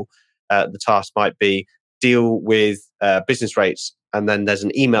example, the task might be deal with business rates, and then there's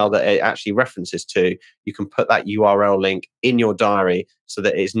an email that it actually references to. You can put that URL link in your diary so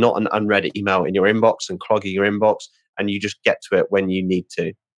that it's not an unread email in your inbox and clogging your inbox, and you just get to it when you need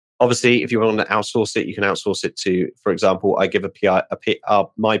to. Obviously, if you want to outsource it, you can outsource it to, for example, I give my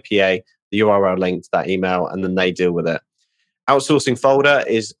PA the URL link to that email, and then they deal with it. Outsourcing folder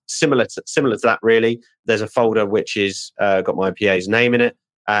is similar to that, really. There's a folder which is got my PA's name in it,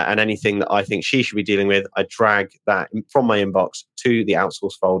 and anything that I think she should be dealing with, I drag that from my inbox to the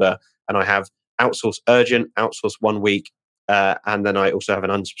outsource folder, and I have outsource urgent, outsource 1 week, and then I also have an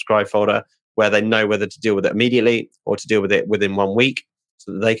unsubscribe folder where they know whether to deal with it immediately or to deal with it within 1 week,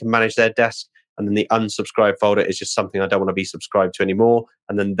 so that they can manage their desk. And then the unsubscribe folder is just something I don't want to be subscribed to anymore.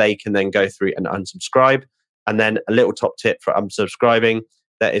 And then they can then go through and unsubscribe. And then a little top tip for unsubscribing,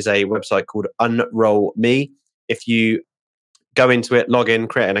 there is a website called Unroll Me. If you go into it, log in,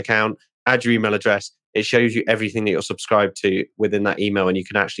 create an account, add your email address, it shows you everything that you're subscribed to within that email. And you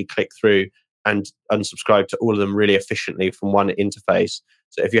can actually click through and unsubscribe to all of them really efficiently from one interface.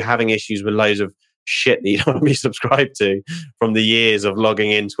 So if you're having issues with loads of shit that you don't want to be subscribed to from the years of logging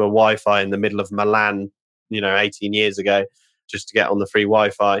into a Wi-Fi in the middle of Milan, 18 years ago, just to get on the free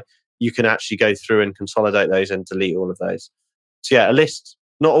Wi-Fi, you can actually go through and consolidate those and delete all of those. So yeah, a list,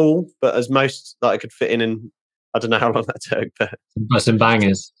 not all, but as most that I could fit in. And I don't know how long that took, but some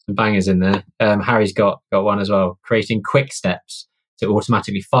bangers in there. Harry's got one as well. Creating quick steps to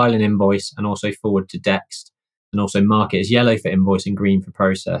automatically file an invoice and also forward to Dext, and also mark it as yellow for invoice and green for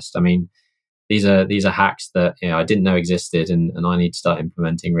processed. I mean, these are hacks that I didn't know existed, and I need to start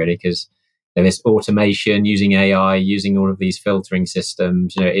implementing, really, because this automation, using AI, using all of these filtering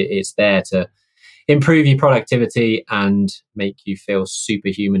systems, it's there to improve your productivity and make you feel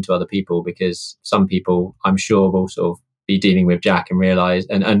superhuman to other people. Because some people, I'm sure, will sort of be dealing with Jack and realize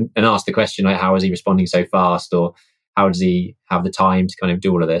and ask the question, like, how is he responding so fast, or how does he have the time to kind of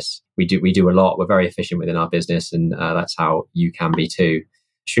do all of this? We do a lot. We're very efficient within our business, and that's how you can be too.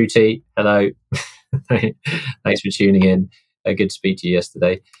 Shruti, hello. Thanks for tuning in. Good to speak to you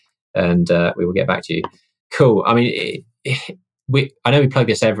yesterday, and we will get back to you. Cool. I mean, I know we plug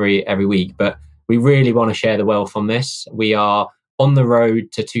this every week, but we really want to share the wealth on this. We are on the road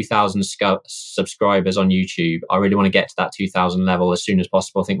to 2,000 subscribers on YouTube. I really want to get to that 2,000 level as soon as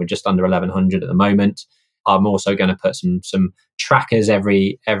possible. I think we're just under 1,100 at the moment. I'm also going to put some trackers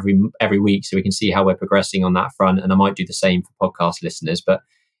every week so we can see how we're progressing on that front. And I might do the same for podcast listeners. But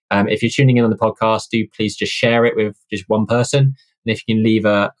if you're tuning in on the podcast, do please just share it with just one person. And if you can leave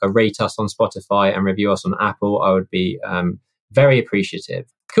a rate us on Spotify and review us on Apple, I would be very appreciative.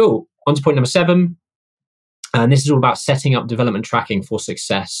 Cool. On to point number 7. And this is all about setting up development tracking for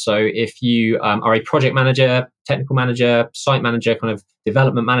success. So if you are a project manager, technical manager, site manager, kind of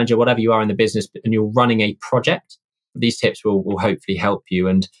development manager, whatever you are in the business, and you're running a project, these tips will hopefully help you.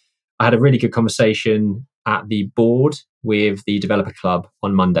 And I had a really good conversation at the board with the developer club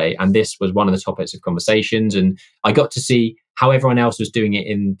on Monday, and this was one of the topics of conversations. And I got to see how everyone else was doing it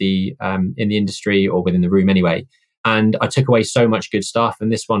in the industry, or within the room anyway. And I took away so much good stuff.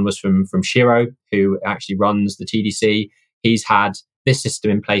 And this one was from Shiro, who actually runs the TDC. He's had this system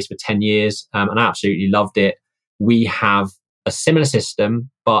in place for 10 years, and I absolutely loved it. We have a similar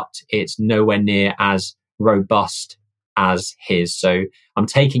system, but it's nowhere near as robust as his. So I'm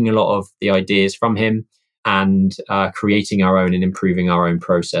taking a lot of the ideas from him and creating our own and improving our own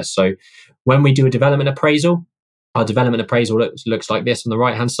process. So when we do a development appraisal, our development appraisal looks like this. On the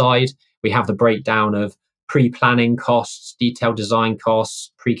right-hand side, we have the breakdown of pre-planning costs, detailed design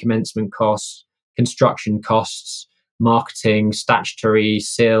costs, pre-commencement costs, construction costs, marketing, statutory,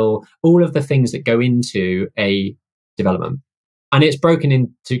 SIL, all of the things that go into a development. And it's broken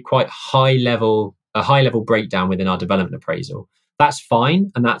into quite a high level breakdown within our development appraisal. That's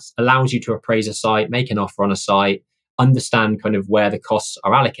fine. And that allows you to appraise a site, make an offer on a site, understand kind of where the costs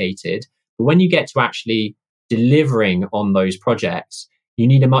are allocated. But when you get to actually delivering on those projects, you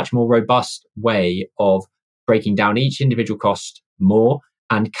need a much more robust way of breaking down each individual cost more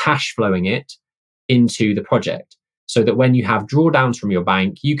and cash flowing it into the project, so that when you have drawdowns from your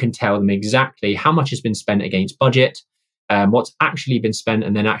bank, you can tell them exactly how much has been spent against budget, what's actually been spent,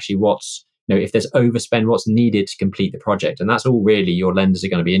 and then actually what's, if there's overspend, what's needed to complete the project. And that's all really your lenders are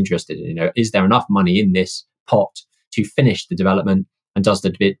going to be interested in. Is there enough money in this pot to finish the development, and does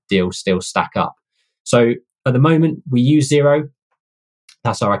the deal still stack up? So at the moment, we use Xero.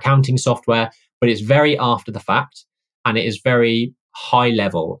 That's our accounting software, but it's very after the fact, and it is very high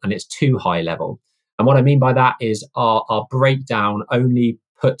level, and it's too high level. And what I mean by that is our breakdown only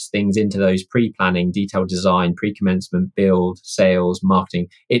puts things into those pre-planning, detailed design, pre-commencement, build, sales, marketing.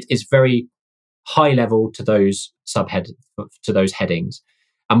 It is very high level to those headings.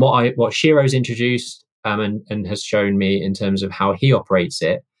 And what Shiro's introduced and has shown me in terms of how he operates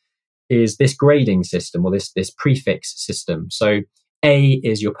it is this grading system, or this prefix system. So A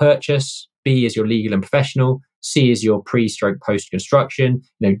is your purchase, B is your legal and professional, C is your pre-stroke post-construction,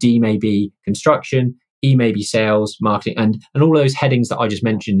 D may be construction, E may be sales, marketing, and all those headings that I just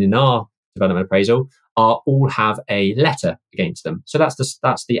mentioned in our development appraisal all have a letter against them. So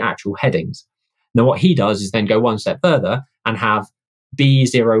that's the actual headings. Now what he does is then go one step further and have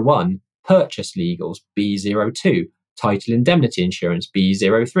B01 purchase legals, B02 title indemnity insurance,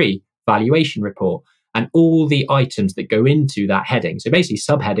 B03 valuation report, and all the items that go into that heading. So basically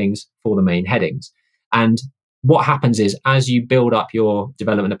subheadings for the main headings. And what happens is, as you build up your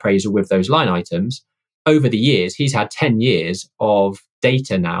development appraisal with those line items, over the years, he's had 10 years of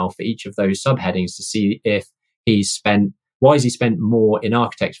data now for each of those subheadings to see if why has he spent more in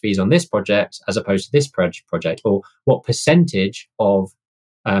architect's fees on this project as opposed to this project, or what percentage of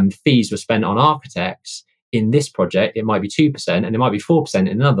fees were spent on architects in this project. It might be 2% and it might be 4% in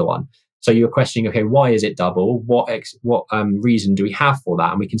another one. So you're questioning, okay, why is it double? What reason do we have for that?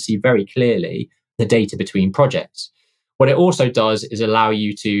 And we can see very clearly the data between projects. What it also does is allow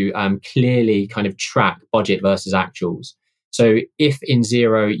you to clearly kind of track budget versus actuals. So if in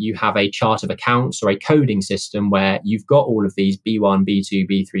Xero you have a chart of accounts or a coding system where you've got all of these B1, B2,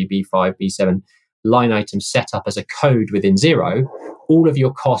 B3, B5, B7 line items set up as a code within Xero, all of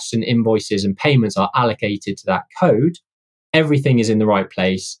your costs and invoices and payments are allocated to that code. Everything is in the right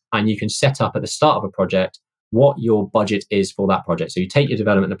place, and you can set up at the start of a project what your budget is for that project. So you take your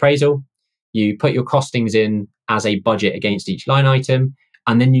development appraisal, you put your costings in as a budget against each line item,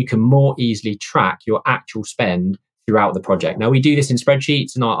 and then you can more easily track your actual spend throughout the project. Now, we do this in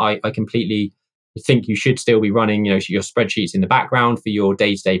spreadsheets, and I completely think you should still be running your spreadsheets in the background for your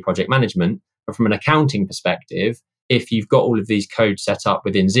day-to-day project management. But from an accounting perspective, if you've got all of these codes set up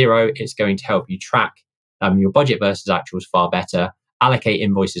within Xero, it's going to help you track your budget versus actuals far better, allocate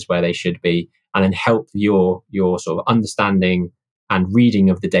invoices where they should be, and then help your sort of understanding and reading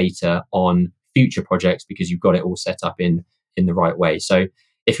of the data on future projects, because you've got it all set up in the right way. So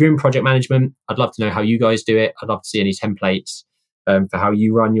if you're in project management, I'd love to know how you guys do it. I'd love to see any templates for how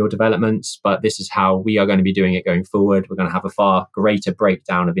you run your developments, but this is how we are going to be doing it going forward. We're going to have a far greater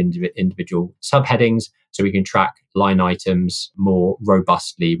breakdown of individual subheadings, so we can track line items more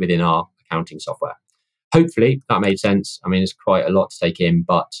robustly within our accounting software. Hopefully that made sense. I mean, it's quite a lot to take in,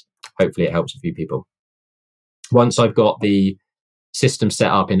 but hopefully it helps a few people. Once I've got the system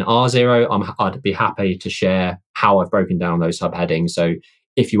set up in R0, I'd be happy to share how I've broken down those subheadings. So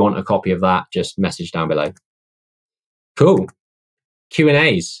if you want a copy of that, just message down below. Cool.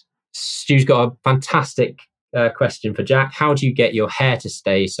 Q&As. Stu's got a fantastic question for Jack. How do you get your hair to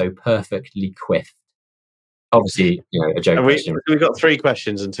stay so perfectly coiffed? Obviously, a joke question. We've got 3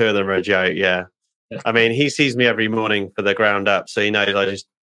 questions and 2 of them are a joke, yeah. I mean, he sees me every morning for the ground up, so he knows I just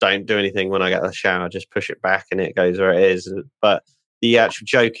don't do anything when I get the shower. I just push it back and it goes where it is. But the actual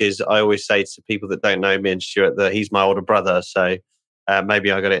joke is, I always say to people that don't know me and Stuart that he's my older brother, so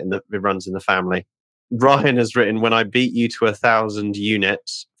maybe I got it it runs in the family. Ryan has written, when I beat you to 1,000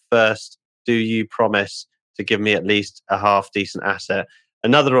 units, first, do you promise to give me at least a half decent asset?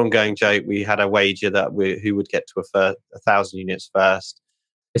 Another ongoing joke, we had a wager that who would get to 1,000 units first.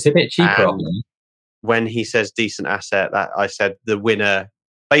 It's a bit cheaper. When he says decent asset, that I said the winner.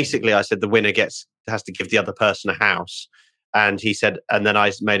 Basically, I said the winner has to give the other person a house, and he said, and then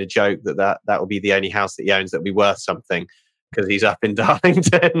I made a joke that will be the only house that he owns that'll be worth something because he's up in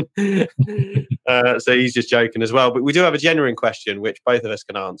Darlington. So he's just joking as well. But we do have a genuine question which both of us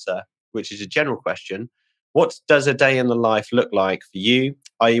can answer, which is a general question. What does a day in the life look like for you?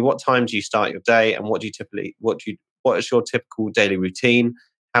 I.e., what time do you start your day, and what is your typical daily routine?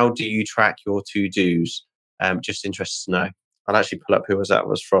 How do you track your to-dos? Just interested to know. I'll actually pull up who that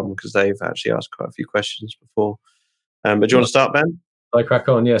was from because they've actually asked quite a few questions before. But do you want to start, Ben? I crack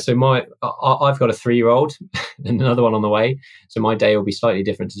on, yeah. So I've got a 3-year-old and another one on the way. So my day will be slightly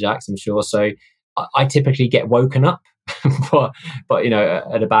different to Jack's, I'm sure. So I typically get woken up, but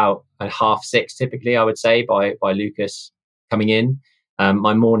at about 6:30 typically, I would say, by Lucas coming in.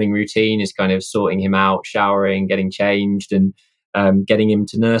 My morning routine is kind of sorting him out, showering, getting changed, and getting him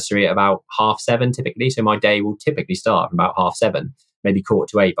to nursery at about 7:30 typically. So my day will typically start from about 7:30, maybe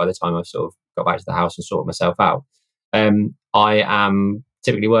 7:45 by the time I've sort of got back to the house and sorted myself out. I am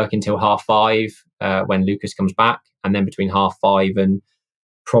typically working till 5:30 when Lucas comes back, and then between 5:30 and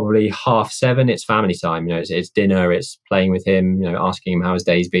probably 6:30 it's family time. It's dinner, it's playing with him, asking him how his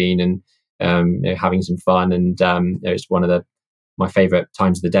day's been, and having some fun. And it's one of my favorite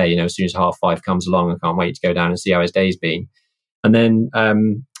times of the day. As soon as 5:30 comes along, I can't wait to go down and see how his day's been. And then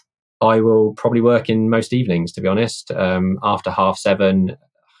I will probably work in most evenings, to be honest. After 7:30,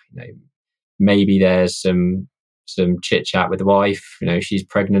 maybe there's some chit chat with the wife. She's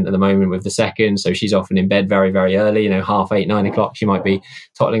pregnant at the moment with the second, so she's often in bed very, very early. 8:30, 9 o'clock, she might be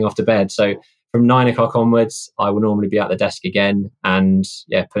toddling off to bed. So from 9 o'clock onwards, I will normally be at the desk again, and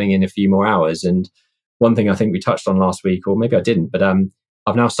putting in a few more hours. And one thing I think we touched on last week, or maybe I didn't, but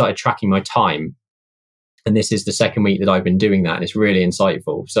I've now started tracking my time. And this is the second week that I've been doing that, and it's really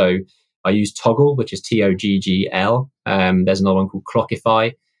insightful. So I use Toggl, which is Toggl. There's another one called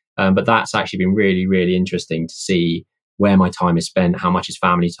Clockify, but that's actually been really, really interesting to see where my time is spent, how much is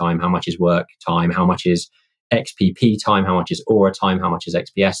family time, how much is work time, how much is XPP time, how much is Aura time, how much is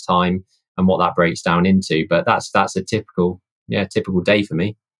XPS time, and what that breaks down into. But that's a typical day for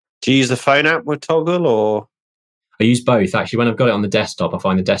me. Do you use the phone app with Toggl, or? I use both, actually. When I've got it on the desktop, I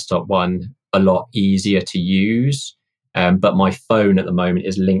find the desktop one a lot easier to use. But my phone at the moment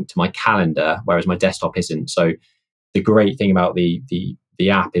is linked to my calendar, whereas my desktop isn't. So the great thing about the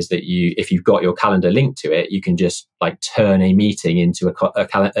app is that if you've got your calendar linked to it, you can just turn a meeting into a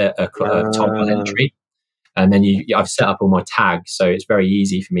Toggl entry. And then I've set up all my tags. So it's very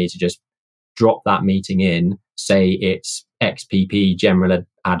easy for me to just drop that meeting in, say it's XPP general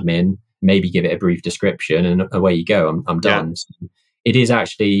admin, maybe give it a brief description, and away you go. I'm done. Yeah. So it is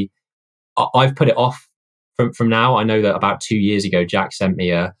actually, I've put it off from now. I know that about 2 years ago, Jack sent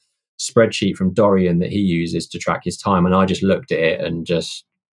me a spreadsheet from Dorian that he uses to track his time, and I just looked at it and just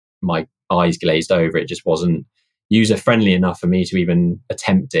my eyes glazed over. It just wasn't user friendly enough for me to even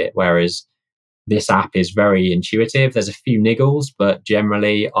attempt it. Whereas this app is very intuitive. There's a few niggles, but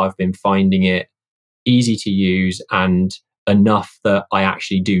generally I've been finding it easy to use and enough that I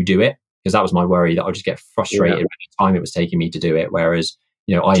actually do it. Because that was my worry, that I would just get frustrated with the time it was taking me to do it. Whereas,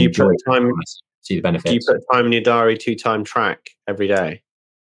 I enjoy time, see the benefits. Do you put time in your diary to time track every day?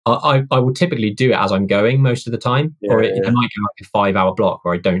 I will typically do it as I'm going most of the time. Or it might be a 5-hour block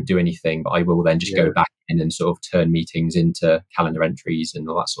where I don't do anything, but I will then just go back in and sort of turn meetings into calendar entries and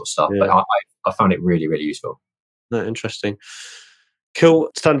all that sort of stuff. Yeah. But I found it really, really useful. No, interesting. Cool.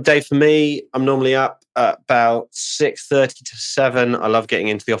 Standard day for me. I'm normally up at about 6:30 to 7. I love getting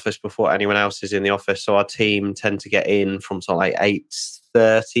into the office before anyone else is in the office. So our team tend to get in from sort of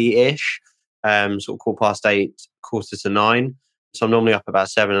 8:30-ish, sort of 8:15, 8:45. So I'm normally up about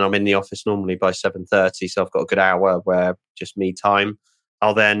 7 and I'm in the office normally by 7:30. So I've got a good hour where just me time.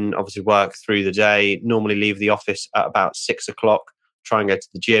 I'll then obviously work through the day, normally leave the office at about 6 o'clock, try and go to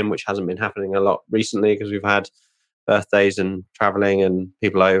the gym, which hasn't been happening a lot recently because we've had birthdays and traveling and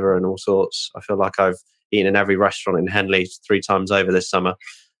people over and all sorts. I feel like I've eaten in every restaurant in Henley 3 times over this summer.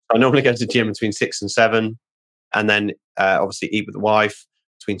 I normally go to the gym between 6 and 7. and then obviously eat with the wife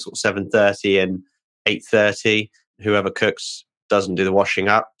between sort of 7:30 and 8:30. Whoever cooks doesn't do the washing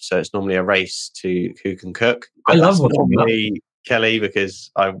up, so it's normally a race to who can cook. I love that's washing up. normally Kelly, because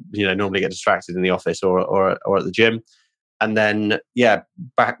I normally get distracted in the office or at the gym. And then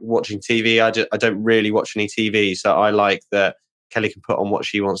back watching TV. I don't really watch any TV, so I like that Kelly can put on what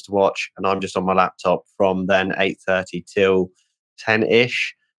she wants to watch, and I'm just on my laptop from then 8:30 till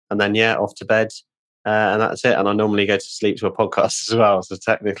 10ish, and then off to bed, and that's it. And I normally go to sleep to a podcast as well, so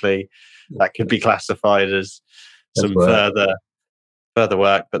technically that could be classified as some further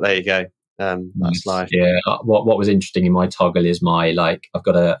work. But there you go. That's life. Yeah. What was interesting in my toggle is I've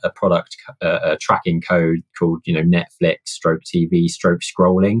got a product a tracking code called Netflix /TV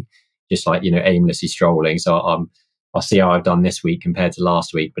 /scrolling, just aimlessly scrolling. So I'll see how I've done this week compared to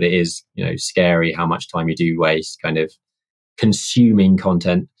last week, but it is scary how much time you do waste kind of consuming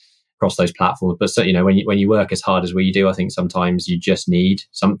content across those platforms. But so when you work as hard as we do, I think sometimes you just need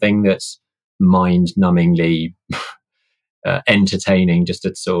something that's mind-numbingly entertaining, just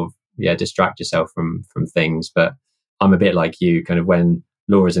to sort of distract yourself from things. But I'm a bit like you, kind of when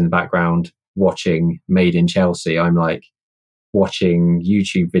Laura's in the background watching Made in Chelsea, I'm like watching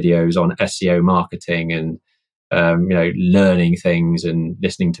YouTube videos on SEO marketing and learning things and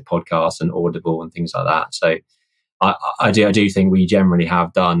listening to podcasts and Audible and things like that. So I do think we generally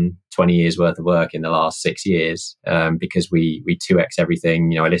have done 20 years worth of work in the last 6 years, because we 2x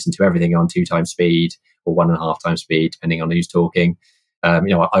everything. I listen to everything on 2 times speed or 1.5 times speed, depending on who's talking.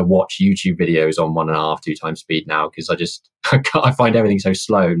 I watch YouTube videos on 1.5, 2 times speed now, because I find everything so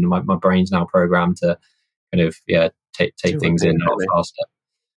slow, and my brain's now programmed to kind of take things in a lot faster.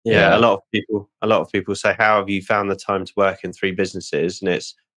 Yeah, a lot of people say, "How have you found the time to work in 3 businesses?" And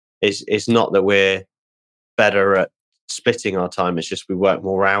it's not that we're better at splitting our time; it's just we work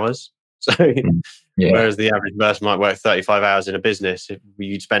more hours. So, whereas the average person might work 35 hours in a business,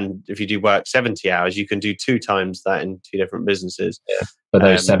 if you do work 70 hours, you can do 2 times that in 2 different businesses. Yeah. But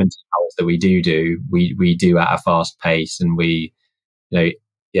those 70 hours that we do, we do at a fast pace, and we,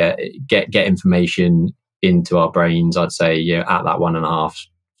 get information into our brains. I'd say, at that 1.5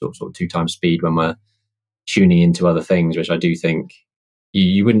 sort of 2 times speed when we're tuning into other things, which I do think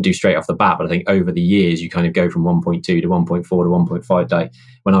you wouldn't do straight off the bat, but I think over the years you kind of go from 1.2 to 1.4 to 1.5. Like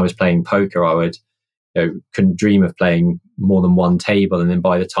when I was playing poker, I would couldn't dream of playing more than 1 table, and then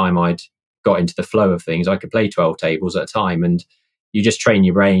by the time I'd got into the flow of things, I could play 12 tables at a time. And you just train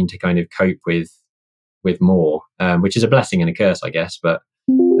your brain to kind of cope with more, which is a blessing and a curse, I guess. But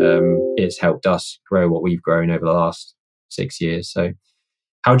it's helped us grow what we've grown over the last 6 years. So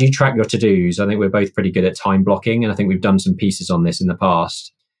how do you track your to-dos? I think we're both pretty good at time blocking, and I think we've done some pieces on this in the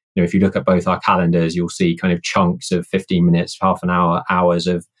past. If you look at both our calendars, you'll see kind of chunks of 15 minutes, half an hour, hours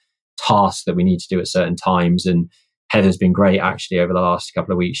of tasks that we need to do at certain times. And Heather's been great actually over the last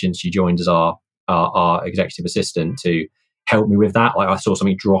couple of weeks since she joined as our executive assistant to help me with that. Like I saw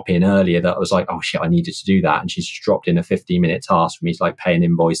something drop in earlier that I was like, oh shit, I needed to do that, and she's just dropped in a 15-minute task for me to pay an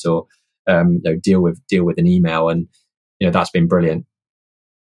invoice or deal with an email, and that's been brilliant.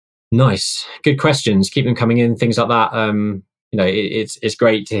 Nice, good questions. Keep them coming in. Things like that. It's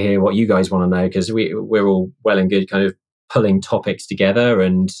great to hear what you guys want to know, because we're all well and good kind of pulling topics together,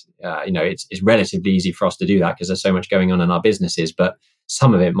 and it's relatively easy for us to do that because there's so much going on in our businesses. But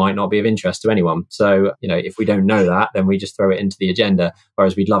some of it might not be of interest to anyone. So if we don't know that, then we just throw it into the agenda.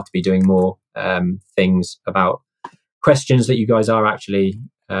 Whereas we'd love to be doing more things about questions that you guys are actually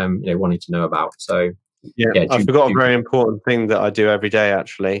wanting to know about. So I forgot a very important thing that I do every day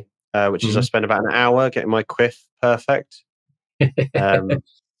actually. Which is I spend about an hour getting my quiff perfect.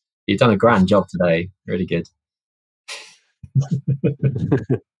 You've done a grand job today. Really good.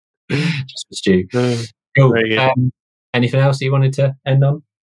 Just for Stu. Cool. Anything else you wanted to end on?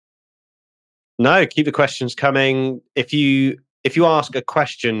 No, keep the questions coming. If you ask a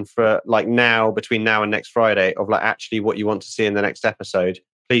question for between now and next Friday of actually what you want to see in the next episode,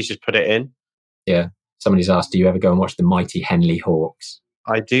 please just put it in. Yeah. Somebody's asked, do you ever go and watch the mighty Henley Hawks?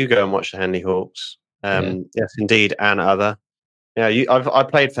 I do go and watch the Henley Hawks. Yes, indeed, and other. Yeah, I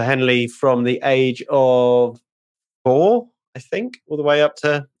played for Henley from the age of 4, I think, all the way up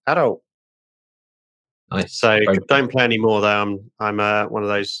to adult. Nice. So don't play anymore though. I'm one of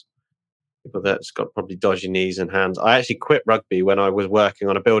those people that's got probably dodgy knees and hands. I actually quit rugby when I was working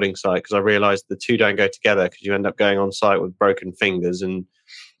on a building site because I realised the two don't go together, because you end up going on site with broken fingers and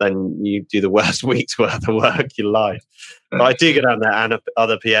then you do the worst week's worth of work of your life. But I do go down there, and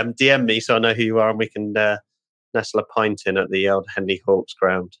other PM. DM me so I know who you are, and we can nestle a pint in at the old Henley Hawks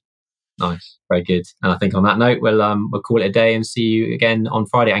ground. Nice, very good. And I think on that note, we'll call it a day and see you again on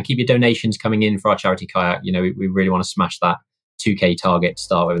Friday. And keep your donations coming in for our charity Kayak. You know, we really want to smash that 2K target to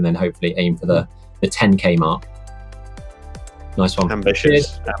start with, and then hopefully aim for the 10K mark. Nice one.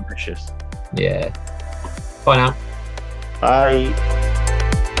 Ambitious. Yeah. Bye now. Bye.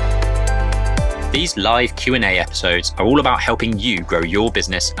 These live Q&A episodes are all about helping you grow your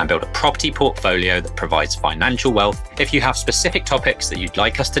business and build a property portfolio that provides financial wealth. If you have specific topics that you'd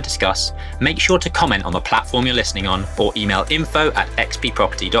like us to discuss, make sure to comment on the platform you're listening on or email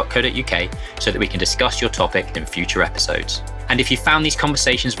info@xpproperty.co.uk so that we can discuss your topic in future episodes. And if you found these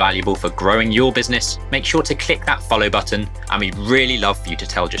conversations valuable for growing your business, make sure to click that follow button, and we'd really love for you to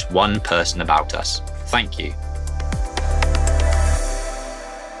tell just one person about us. Thank you.